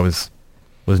clear that I was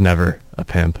never a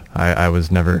pimp. I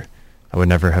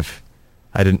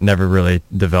didn't never really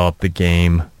develop the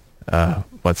game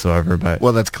whatsoever. But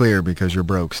well, that's clear because you're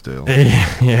broke still.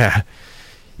 Yeah.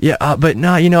 But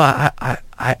no, I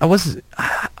was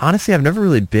honestly, I've never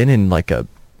really been in like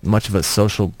much of a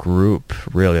social group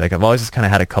really. Like I've always just kind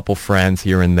of had a couple friends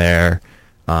here and there.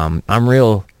 I'm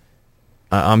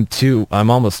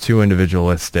almost too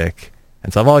individualistic,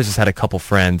 and so I've always just had a couple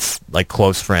friends, like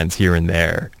close friends here and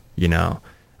there,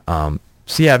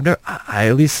 So yeah,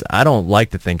 at least I don't like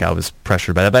to think I was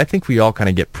pressured by that, but I think we all kind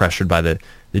of get pressured by the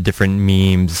different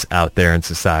memes out there in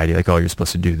society, like, oh, you're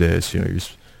supposed to do this, you're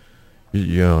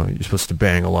supposed to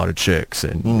bang a lot of chicks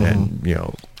and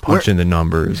punch in the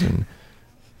numbers. And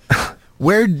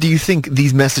where do you think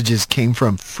these messages came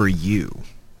from for you?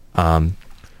 Well,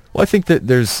 I think that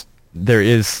there's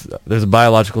a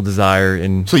biological desire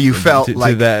in. So you felt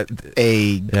like that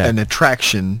an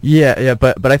attraction. Yeah,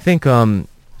 but I think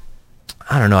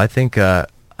I don't know. I think I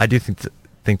do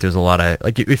think there's a lot of,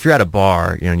 like, if you're at a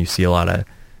bar, and you see a lot of,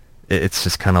 it's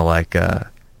just kind of like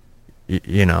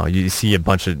you see a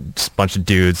bunch of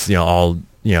dudes, all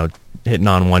hitting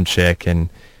on one chick, and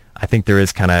I think there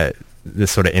is kind of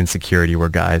this sort of insecurity where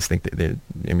guys think that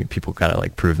people gotta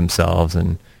like prove themselves,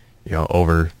 and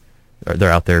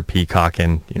they're out there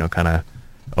peacocking, kind of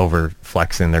over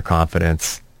flexing their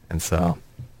confidence, and so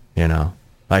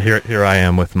here I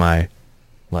am with my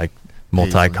like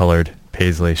multicolored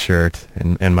paisley shirt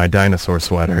and my dinosaur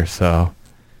sweater. So,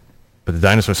 but the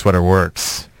dinosaur sweater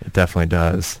works. It definitely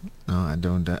does. No, I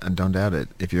don't doubt it.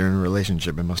 If you're in a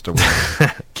relationship, it must have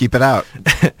worked. Keep it out.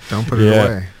 Don't put it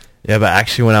away. Yeah, but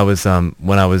actually, I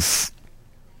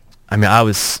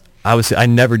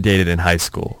never dated in high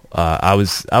school. I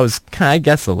was kind of, I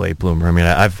guess, a late bloomer. I mean,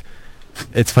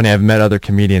 it's funny. I've met other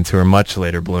comedians who are much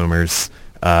later bloomers,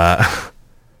 but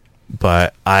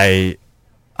I'm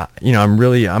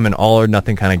an all or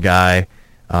nothing kind of guy,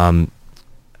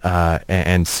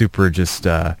 and super just,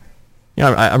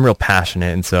 I'm real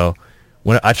passionate, and so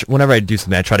whenever I do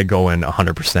something, I try to go in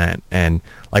 100%. And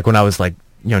like when I was like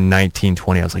 19,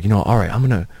 20, I was like, all right, I'm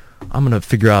gonna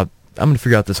figure out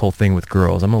this whole thing with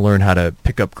girls. I'm gonna learn how to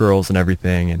pick up girls and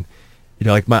everything. And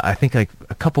I think like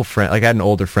a couple friends, like I had an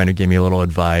older friend who gave me a little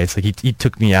advice. Like he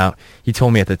took me out. He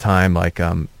told me at the time, like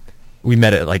we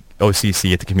met at like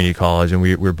OCC at the community college, and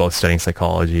we were both studying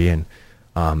psychology. And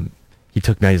he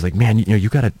took me out. He's like, man, you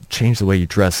got to change the way you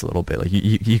dress a little bit. Like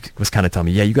he was kind of telling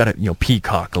me, yeah, you got to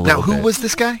peacock a little bit. Now, who was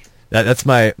this guy? That's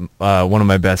my one of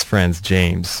my best friends,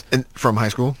 James. And from high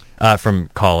school? From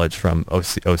college, from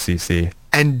OCC.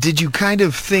 And did you kind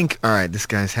of think, all right, this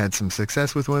guy's had some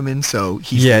success with women, so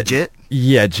he's legit?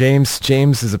 Yeah, James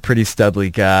is a pretty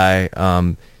studly guy.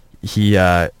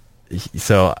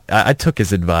 So I took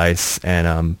his advice,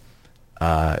 and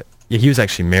he was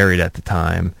actually married at the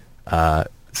time.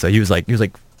 So he was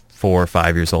like 4 or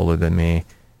 5 years older than me,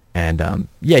 and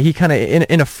he kind of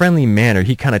in a friendly manner,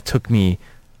 he kind of took me,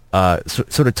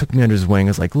 sort of took me under his wing.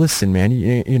 I was like, listen, man,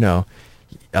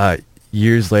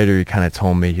 years later, he kind of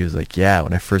told me, he was like, yeah,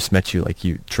 when I first met you, like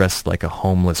you dressed like a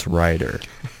homeless writer.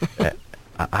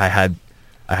 I had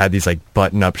these like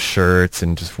button-up shirts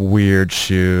and just weird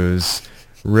shoes,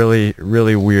 really,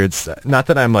 really weird. Not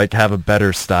that I'm like have a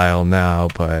better style now,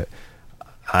 but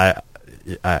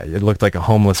it looked like a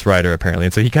homeless writer apparently.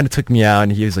 And so he kind of took me out,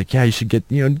 and he was like, yeah, you should get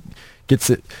kind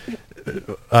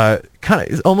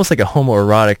of almost like a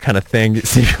homoerotic kind of thing,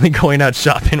 secretly going out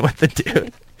shopping with the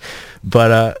dude.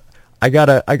 But I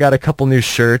got a couple new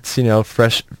shirts,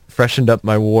 freshened up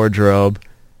my wardrobe,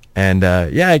 and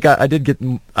I got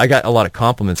a lot of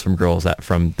compliments from girls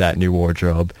from that new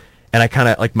wardrobe. And I kind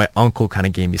of like, my uncle kind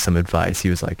of gave me some advice.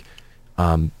 He was like,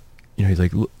 he's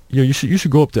like, you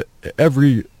should go up to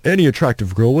any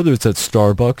attractive girl, whether it's at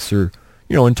Starbucks or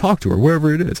and talk to her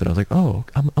wherever it is. And I was like, oh,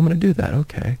 I'm gonna do that,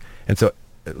 okay. And so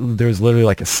there was literally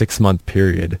like a 6-month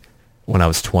period when I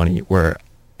was 20 where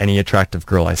any attractive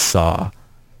girl I saw,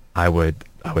 I would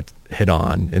hit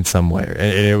on in some way. And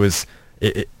it was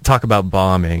talk about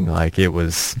bombing. Like it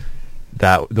was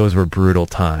those were brutal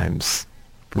times.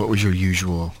 What was your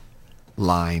usual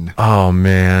line? Oh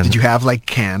man, did you have like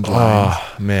canned lines?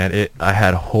 Oh man, I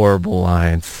had horrible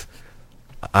lines.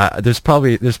 There's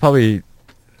probably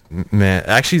man,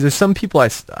 actually there's some people I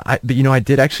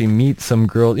did actually meet some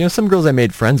girls, some girls I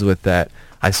made friends with that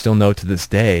I still know to this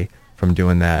day from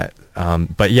doing that.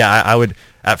 But yeah, I would,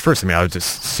 at first, I was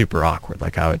just super awkward.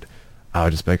 Like I would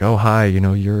just be like, oh hi,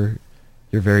 you're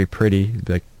very pretty.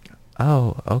 Be like,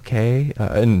 oh, okay.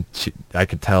 And I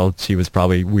could tell she was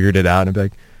probably weirded out, and I'd be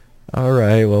like, all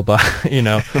right, well, bye.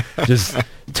 Just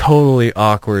totally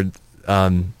awkward.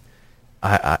 But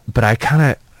I kind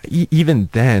of, even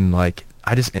then, like,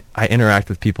 I interact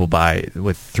with people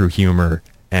through humor,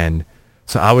 and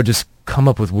so I would just come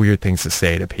up with weird things to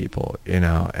say to people,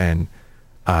 and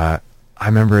I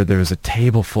remember there was a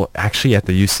table full, actually at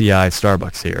the UCI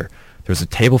Starbucks here, there was a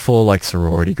table full of like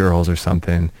sorority girls or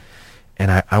something,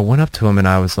 and I went up to them and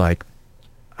I was like,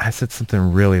 I said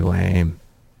something really lame,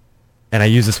 and I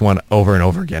used this one over and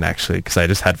over again actually because I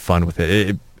just had fun with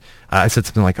it. I said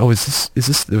something like, "Oh, is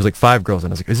this?" There was like 5 girls,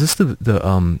 and I was like, "Is this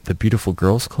the Beautiful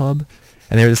Girls Club?"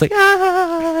 And they were just like,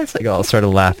 "Ah!" It's like all started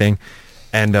laughing,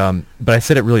 and but I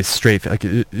said it really straight, like,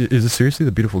 "Is this seriously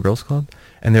the Beautiful Girls Club?"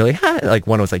 And they're like, "Huh?" Like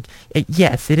one was like,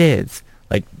 "Yes, it is,"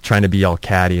 like trying to be all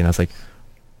catty, and I was like,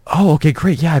 "Oh, okay,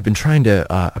 great. Yeah, I've been trying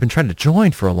to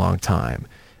join for a long time.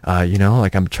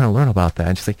 Like I'm trying to learn about that."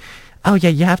 And she's like, "Oh yeah,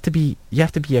 you have to be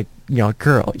a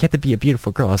girl. You have to be a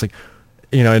beautiful girl." I was like,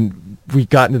 and we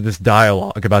got into this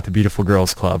dialogue about the Beautiful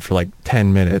Girls Club for like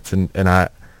 10 minutes, and I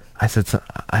said,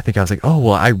 I think I was like, "Oh,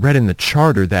 well, I read in the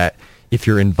charter that if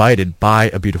you're invited by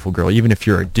a beautiful girl, even if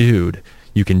you're a dude,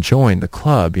 you can join the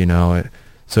club,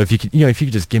 So if you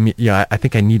could just give me, I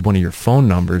think I need one of your phone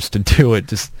numbers to do it,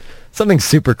 just something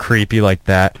super creepy like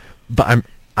that." But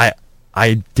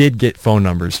I did get phone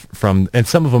numbers from, and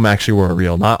some of them actually were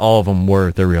real. Not all of them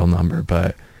were the real number,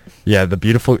 but yeah, the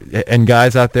beautiful, and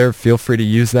guys out there, feel free to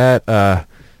use that.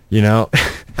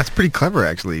 That's pretty clever,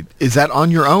 actually. Is that on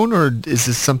your own, or is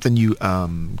this something you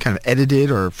kind of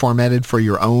edited or formatted for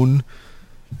your own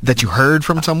that you heard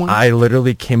from someone? I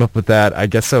literally came up with that. I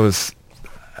guess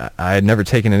I had never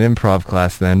taken an improv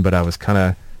class then, but I was kind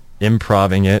of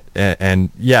improving it, and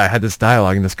yeah, I had this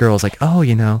dialogue, and this girl was like, "Oh,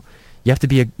 you have to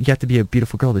be a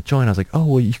beautiful girl to join." I was like, "Oh,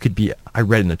 well, you could be." I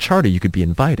read in the charter you could be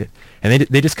invited, and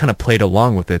they just kind of played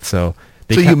along with it. So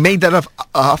you made that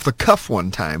off the cuff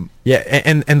one time. Yeah,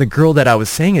 and the girl that I was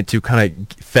saying it to kind of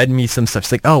fed me some stuff.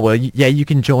 She's like, "Oh, well, yeah, you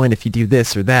can join if you do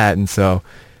this or that," and so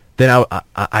then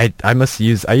I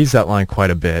used that line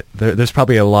quite a bit. There's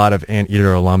probably a lot of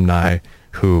Anteater alumni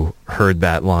who heard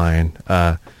that line,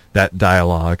 that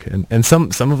dialogue, and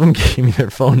some of them gave me their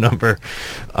phone number.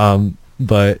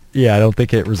 But yeah, I don't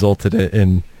think it resulted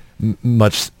in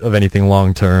much of anything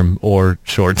long term or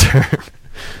short term.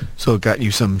 So it got you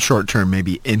some short term,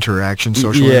 maybe interaction,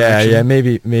 social interaction? Yeah,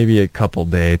 maybe a couple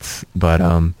dates, but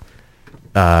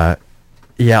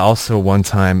yeah. Also, one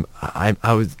time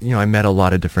I was, I met a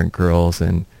lot of different girls,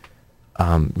 and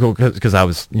because I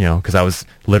was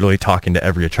literally talking to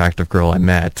every attractive girl I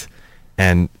met,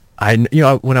 and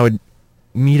when I would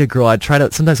meet a girl, I'd try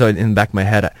to, sometimes in the back of my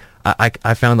head,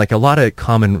 I found like a lot of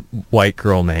common white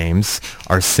girl names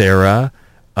are Sarah,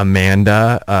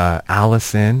 Amanda,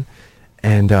 Allison,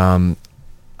 and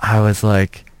I was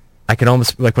like, I could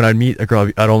almost, like when I'd meet a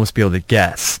girl, I'd almost be able to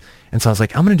guess. And so I was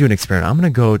like, I'm going to do an experiment. I'm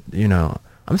going to go,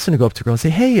 I'm just going to go up to a girl and say,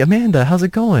 "Hey, Amanda, how's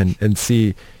it going?" And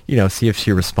see if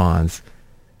she responds.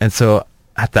 And so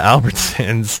at the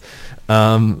Albertsons,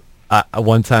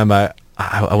 one time I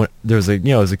went, there was it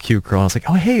was a cute girl. I was like,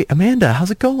 "Oh, hey, Amanda, how's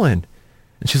it going?"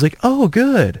 And she's like, "Oh,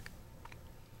 good."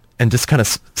 And just kind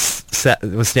of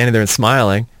was standing there and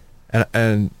smiling.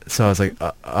 And so I was like,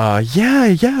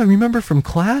 yeah, I remember from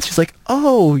class. She's like,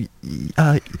 "Oh,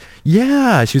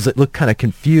 yeah." She was like, looked kind of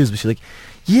confused, but she's like,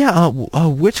 "Yeah,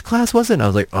 which class was it?" And I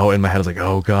was like, in my head, I was like,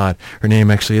 "Oh God, her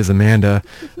name actually is Amanda.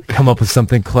 Come up with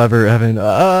something clever, Evan."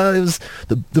 It was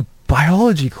the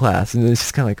biology class. And it's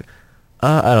just kind of like,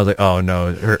 and I was like, "Oh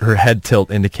no," her head tilt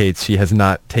indicates she has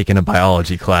not taken a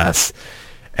biology class.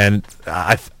 And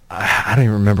I don't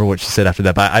even remember what she said after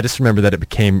that, but I just remember that it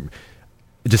became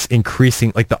just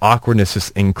increasing, like the awkwardness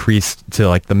just increased to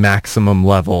like the maximum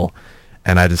level,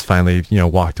 and I just finally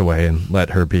walked away and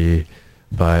let her be.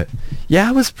 But yeah,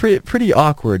 it was pretty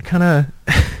awkward, kind of.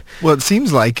 Well, it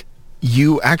seems like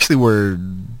you actually were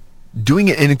doing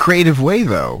it in a creative way,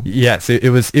 though. Yes, it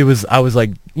was. I was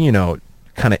like,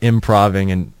 kind of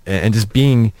improving and just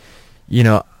being,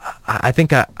 I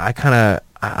think I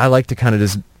like to kind of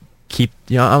just keep,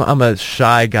 I'm a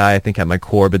shy guy, I think, at my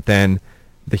core, but then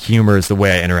the humor is the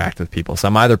way I interact with people. So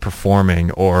I'm either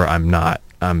performing or I'm not.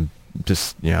 I'm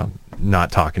just,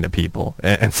 not talking to people.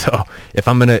 And so if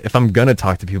I'm gonna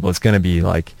talk to people, it's gonna be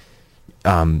like,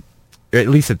 at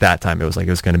least at that time, it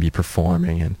was gonna be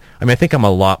performing. And I mean, I think I'm a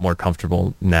lot more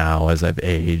comfortable now as I've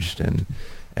aged and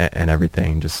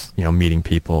everything, just, meeting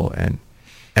people and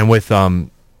with,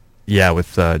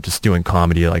 just doing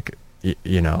comedy, like,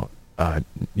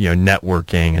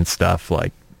 networking and stuff.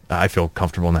 Like, I feel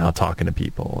comfortable now talking to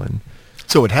people, and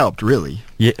so it helped, really.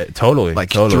 Yeah, totally. Like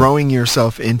totally. Throwing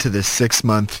yourself into this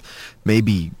 6-month,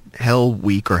 maybe hell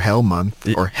week or hell month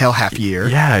or hell half year.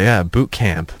 Yeah, boot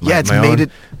camp.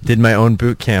 Did my own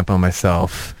boot camp on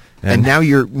myself, and now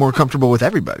you're more comfortable with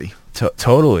everybody.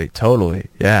 Totally.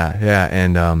 Yeah,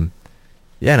 and and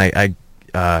I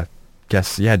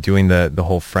guess doing the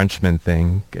whole Frenchman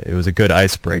thing, it was a good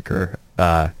icebreaker,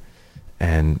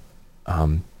 and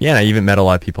I even met a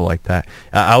lot of people like that.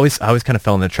 I always kind of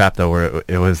fell in the trap though, where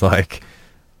it was like,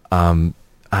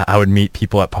 I would meet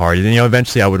people at parties, and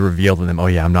eventually I would reveal to them, oh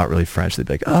yeah, I'm not really French. They'd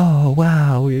be like, oh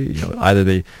wow,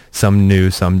 either some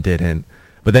knew, some didn't.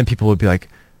 But then people would be like,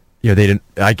 they didn't.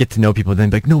 I get to know people, then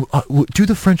be like, no, do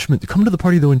the Frenchman. Come to the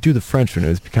party though and do the Frenchman. It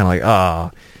was kind of like,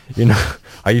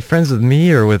 are you friends with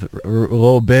me or with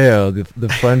Robert, the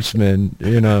Frenchman?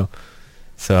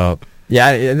 So yeah,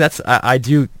 and that's I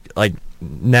do like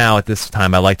now at this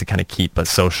time. I like to kind of keep a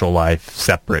social life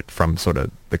separate from sort of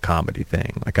the comedy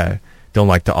thing. Like I don't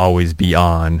like to always be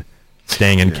on,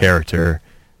 staying in character.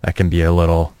 That can be a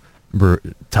little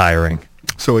tiring.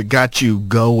 So it got you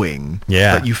going,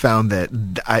 but you found that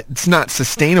it's not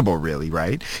sustainable, really,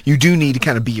 right? You do need to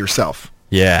kind of be yourself,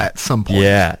 at some point.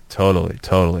 Yeah, totally.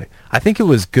 I think it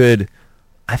was good.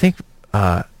 I think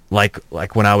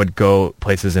like when I would go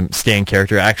places and stay in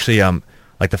character. Actually,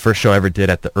 like the first show I ever did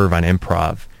at the Irvine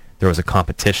Improv, there was a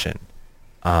competition,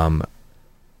 like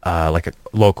a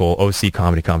local OC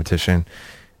comedy competition,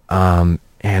 and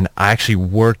I actually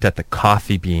worked at the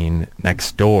Coffee Bean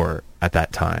next door at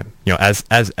that time, as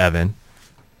Evan,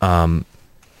 I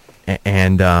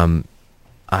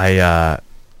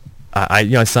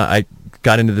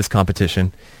got into this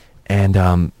competition,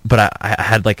 and but I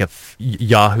had like a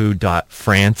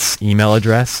yahoo.france email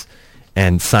address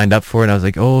and signed up for it. And I was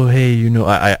like, oh hey,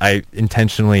 I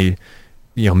intentionally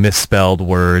misspelled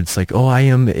words, like, oh, I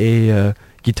am a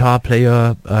guitar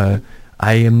player.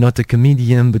 I am not a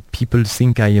comedian, but people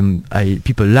think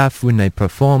people laugh when I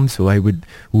perform, so I would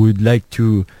like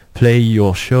to play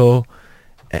your show.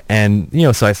 And,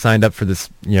 so I signed up for this,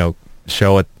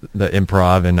 show at the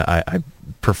Improv, and I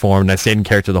performed, and I stayed in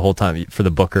character the whole time for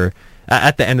the booker.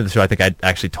 At the end of the show, I think I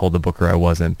actually told the booker I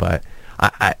wasn't, but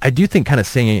I do think kind of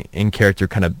staying in character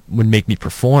kind of would make me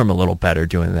perform a little better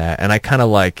doing that. And I kind of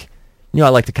like, I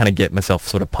like to kind of get myself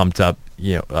sort of pumped up.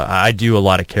 I do a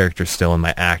lot of character still in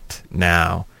my act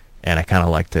now, and I kind of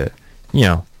like to,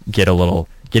 get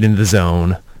into the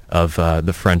zone of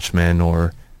the Frenchman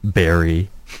or Barry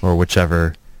or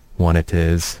whichever one it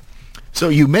is. So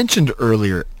you mentioned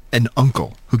earlier an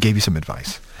uncle who gave you some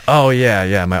advice. Oh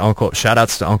yeah, my uncle. Shout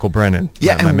outs to Uncle Brennan.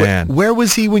 Yeah, my man. Where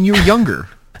was he when you were younger?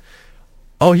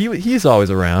 Oh, he's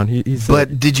always around.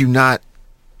 But did you not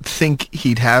think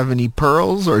he'd have any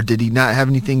pearls, or did he not have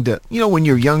anything to, when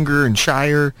you're younger and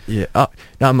shyer? Yeah.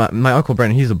 No, my Uncle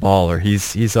Brennan, he's a baller.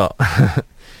 He's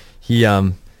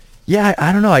yeah,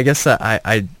 I don't know. I guess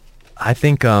I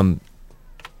think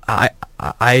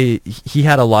he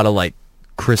had a lot of like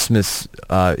Christmas.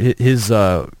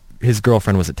 His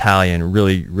girlfriend was Italian,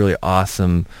 really really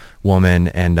awesome woman,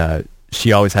 and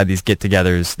she always had these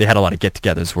get-togethers. They had a lot of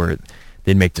get-togethers where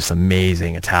they'd make just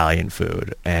amazing Italian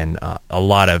food, and a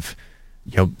lot of,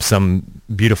 some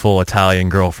beautiful Italian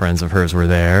girlfriends of hers were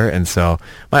there, and so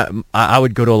I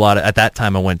would go to a lot of. At that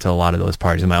time, I went to a lot of those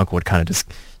parties, and my uncle would kind of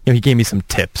just, he gave me some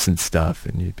tips and stuff,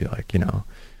 and he'd be like,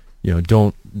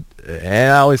 don't.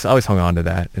 And I always hung on to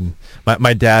that, and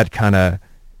my dad kind of.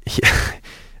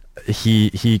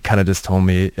 He kind of just told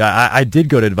me. I did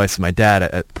go to advice to my dad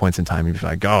at points in time. He was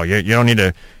like, "Oh, you don't need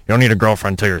a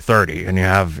girlfriend till you're 30, and you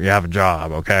have a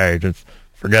job. Okay, just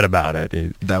forget about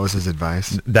it." That was his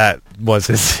advice. That was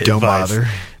his Don't advice. bother.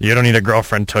 You don't need a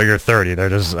girlfriend till you're 30. They're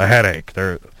just a headache.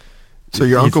 So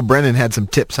your Uncle Brennan had some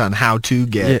tips on how to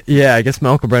get. Yeah, I guess my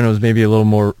Uncle Brennan was maybe a little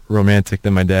more romantic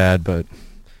than my dad, but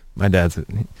my dad's a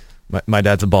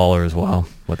baller as well,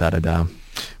 without a doubt.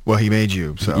 Well, he made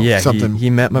you, so yeah. Something he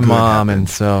met my mom, happened. And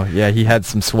so yeah, he had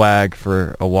some swag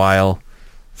for a while.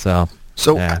 So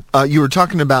yeah. You were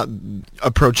talking about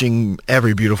approaching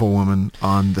every beautiful woman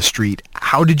on the street.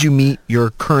 How did you meet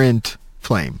your current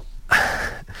flame?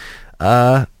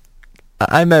 I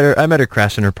met her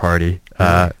crashing her party.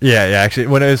 Really? Yeah. Actually,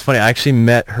 when it was funny, I actually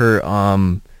met her.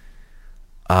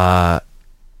 I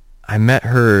met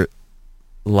her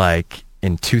like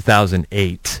in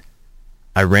 2008.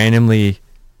 I randomly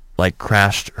like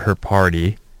crashed her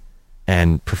party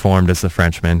and performed as the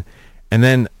Frenchman, and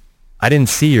then I didn't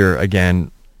see her again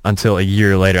until a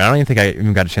year later. I don't even think I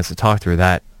even got a chance to talk to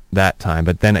her that time.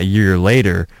 But then a year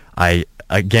later, I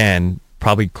again,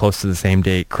 probably close to the same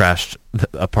date, crashed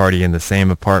a party in the same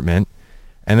apartment,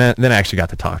 and then I actually got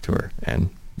to talk to her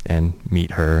and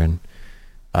meet her and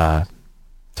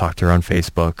talk to her on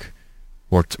Facebook.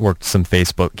 Worked some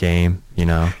Facebook game,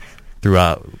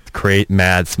 throughout. Create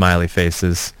mad smiley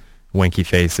faces, winky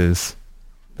faces.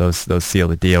 Those seal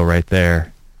the deal right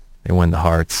there. They win the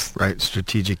hearts. Right,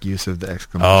 strategic use of the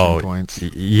exclamation points.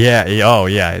 Yeah. Oh,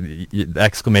 yeah. The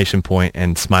exclamation point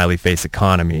and smiley face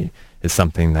economy is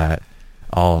something that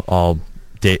all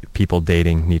people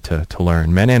dating need to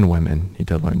learn. Men and women need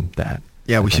to learn that.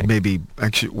 Yeah, we I should think. maybe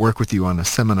actually work with you on a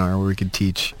seminar where we could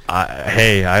teach.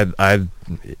 I'd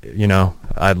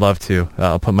love to.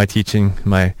 I'll put my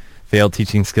failed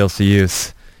teaching skills to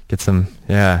use. Get some,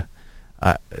 yeah.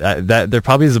 There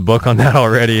probably is a book on that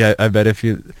already. I bet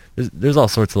there's all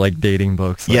sorts of like dating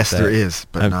books. Like Yes, that. there is,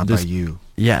 but not by you.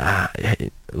 Yeah.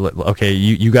 Okay,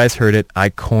 you guys heard it. I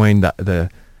coined the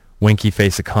winky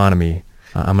face economy.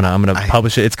 I'm gonna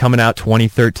publish it. It's coming out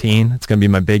 2013. It's gonna be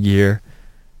my big year.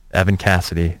 Evan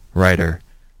Cassidy, writer.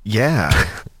 Yeah.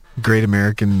 Great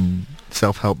American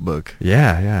self-help book.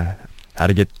 Yeah. How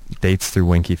to get dates through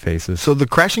winky faces. So the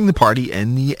crashing the party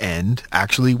in the end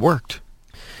actually worked.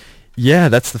 Yeah,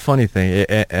 that's the funny thing.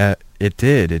 It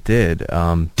did.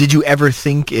 Did you ever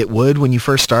think it would when you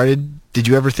first started? Did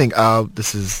you ever think, oh,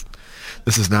 this is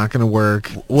not going to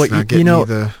work? Well, it's not getting me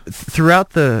the...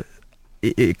 throughout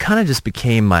it kind of just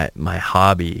became my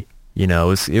hobby. It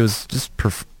was just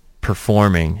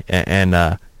performing,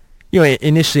 and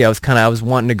initially I was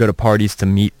wanting to go to parties to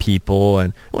meet people,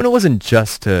 and when it wasn't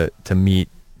just to meet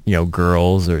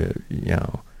girls or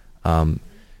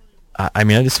I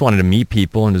just wanted to meet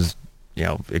people and just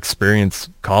experience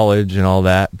college and all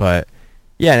that. But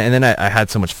yeah, and then I had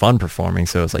so much fun performing,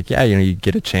 so it was like, yeah, you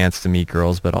get a chance to meet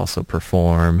girls but also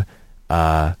perform.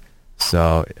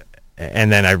 So,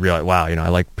 and then I realized, wow, I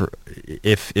like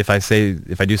if I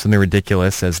do something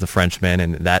ridiculous as the Frenchman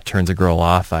and that turns a girl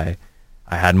off, I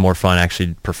had more fun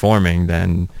actually performing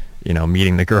than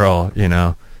meeting the girl.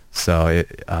 So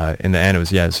in the end, it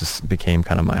just became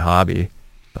kind of my hobby.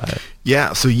 But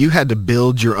yeah, so you had to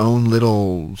build your own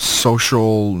little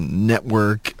social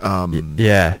network.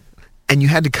 Yeah. And you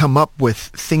had to come up with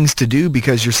things to do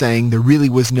because you're saying there really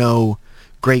was no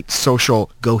great social,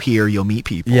 go here, you'll meet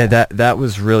people. Yeah, that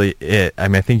was really it. I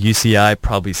mean, I think UCI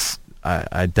probably,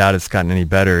 I doubt it's gotten any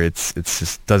better. It's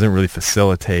just doesn't really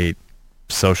facilitate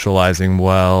socializing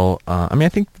well. I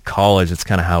think college, it's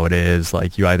kind of how it is.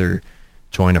 Like you either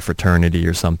join a fraternity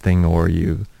or something, or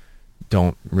you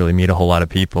don't really meet a whole lot of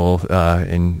people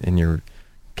in your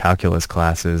calculus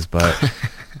classes. But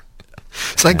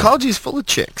psychology is full of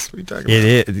chicks. What are you talking about?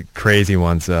 It is crazy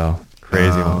ones though.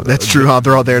 Crazy ones. That's true.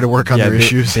 They're all there to work on their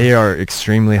issues. They are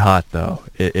extremely hot though.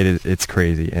 It's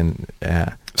crazy. And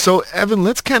yeah. So Evan,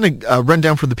 let's kind of run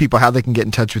down for the people how they can get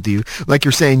in touch with you. Like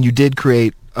you're saying, you did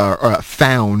create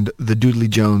found the Doodley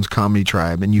Jones Comedy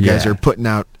Tribe, and you guys are putting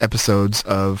out episodes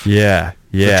of the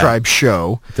Tribe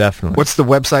show. Definitely. What's the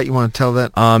website you want to tell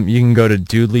that? You can go to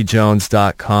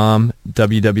doodleyjones.com,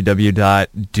 www.doodley,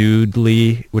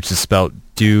 which is spelled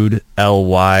dude,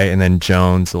 L-Y, and then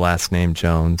Jones, the last name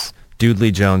Jones,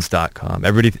 doodleyjones.com.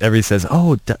 Everybody says,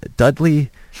 oh, Dudley,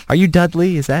 are you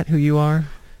Dudley? Is that who you are?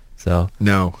 So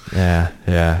no.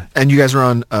 Yeah. And you guys are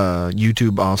on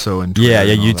YouTube also and Twitter. Yeah,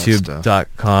 and all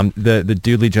YouTube.com. The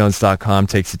doodleyjones.com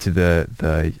takes you to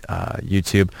the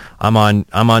YouTube. I'm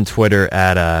on Twitter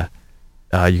at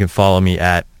you can follow me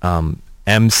at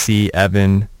MC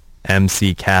Evan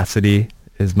MC Cassidy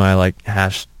is my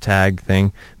hashtag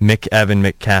thing.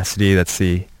 Mick Cassidy, that's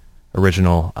the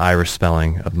original Irish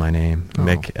spelling of my name.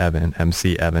 Mick Evan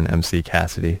MC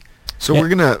Cassidy. So we're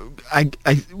gonna.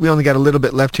 We only got a little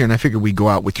bit left here, and I figured we'd go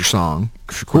out with your song.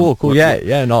 Cool. Yeah,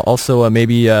 and also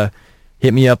maybe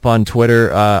hit me up on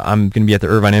Twitter. I'm going to be at the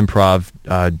Irvine Improv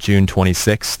June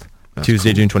 26th,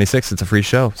 Tuesday, June 26th. It's a free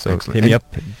show, so hit me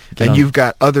up. And you've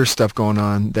got other stuff going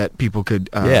on that people could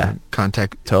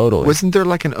contact. Totally. Wasn't there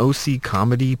like an OC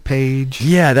comedy page?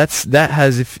 Yeah, that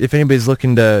has if anybody's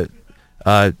looking to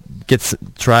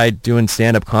try doing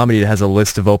stand-up comedy, it has a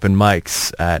list of open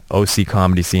mics at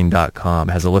occomedyscene.com.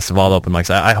 It has a list of all the open mics.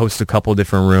 I host a couple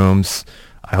different rooms.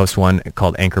 I host one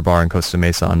called Anchor Bar in Costa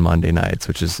Mesa on Monday nights,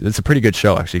 it's a pretty good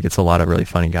show, actually. It gets a lot of really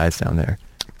funny guys down there.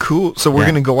 Cool. So we're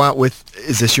going to go out with,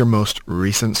 is this your most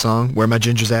recent song, Where My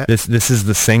Ginger's At? This is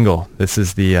the single. This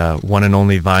is the one and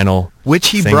only vinyl. Which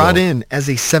he single. brought in as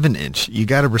a 7-inch. You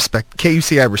got to respect,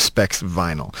 KUCI respects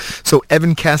vinyl. So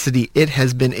Evan Cassidy, it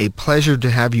has been a pleasure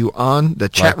to have you on the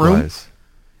chat room.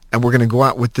 And we're going to go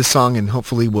out with this song, and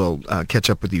hopefully we'll catch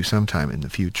up with you sometime in the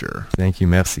future. Thank you.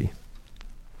 Merci.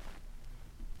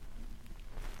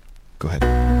 Go ahead.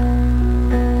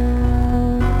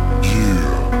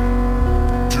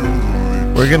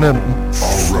 We're gonna.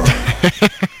 All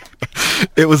right.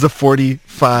 It was a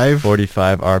 45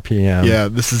 RPM. Yeah,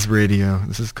 this is radio.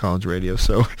 This is college radio.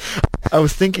 So I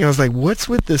was thinking, I was like, what's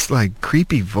with this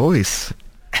creepy voice?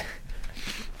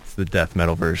 It's the death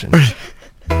metal version. Yeah,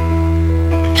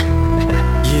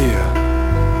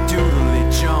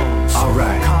 Doodley Jones. All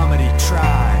right. Comedy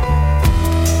Tribe.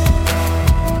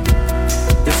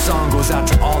 This song goes out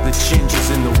to all the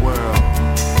gingers in the world.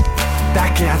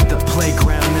 Back at the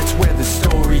playground, that's where the story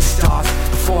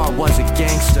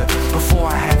youngster before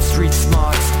I had street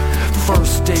smarts.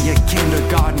 First day of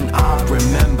kindergarten I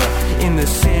remember. In the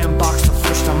sandbox the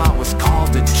first time I was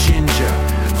called a ginger.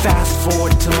 Fast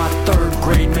forward to my 3rd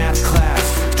grade math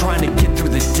class, trying to get through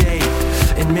the day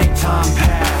and make time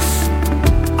pass.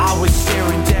 I was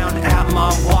staring down at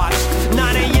my watch,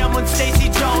 9 a.m. when Stacey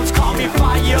Jones called me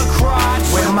by your crotch.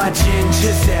 Where my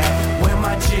gingers at? Where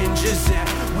my gingers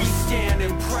at? We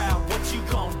standing proud, what you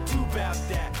gonna do about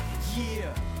that?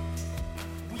 Yeah,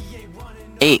 we ain't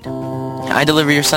running. 8. I deliver your son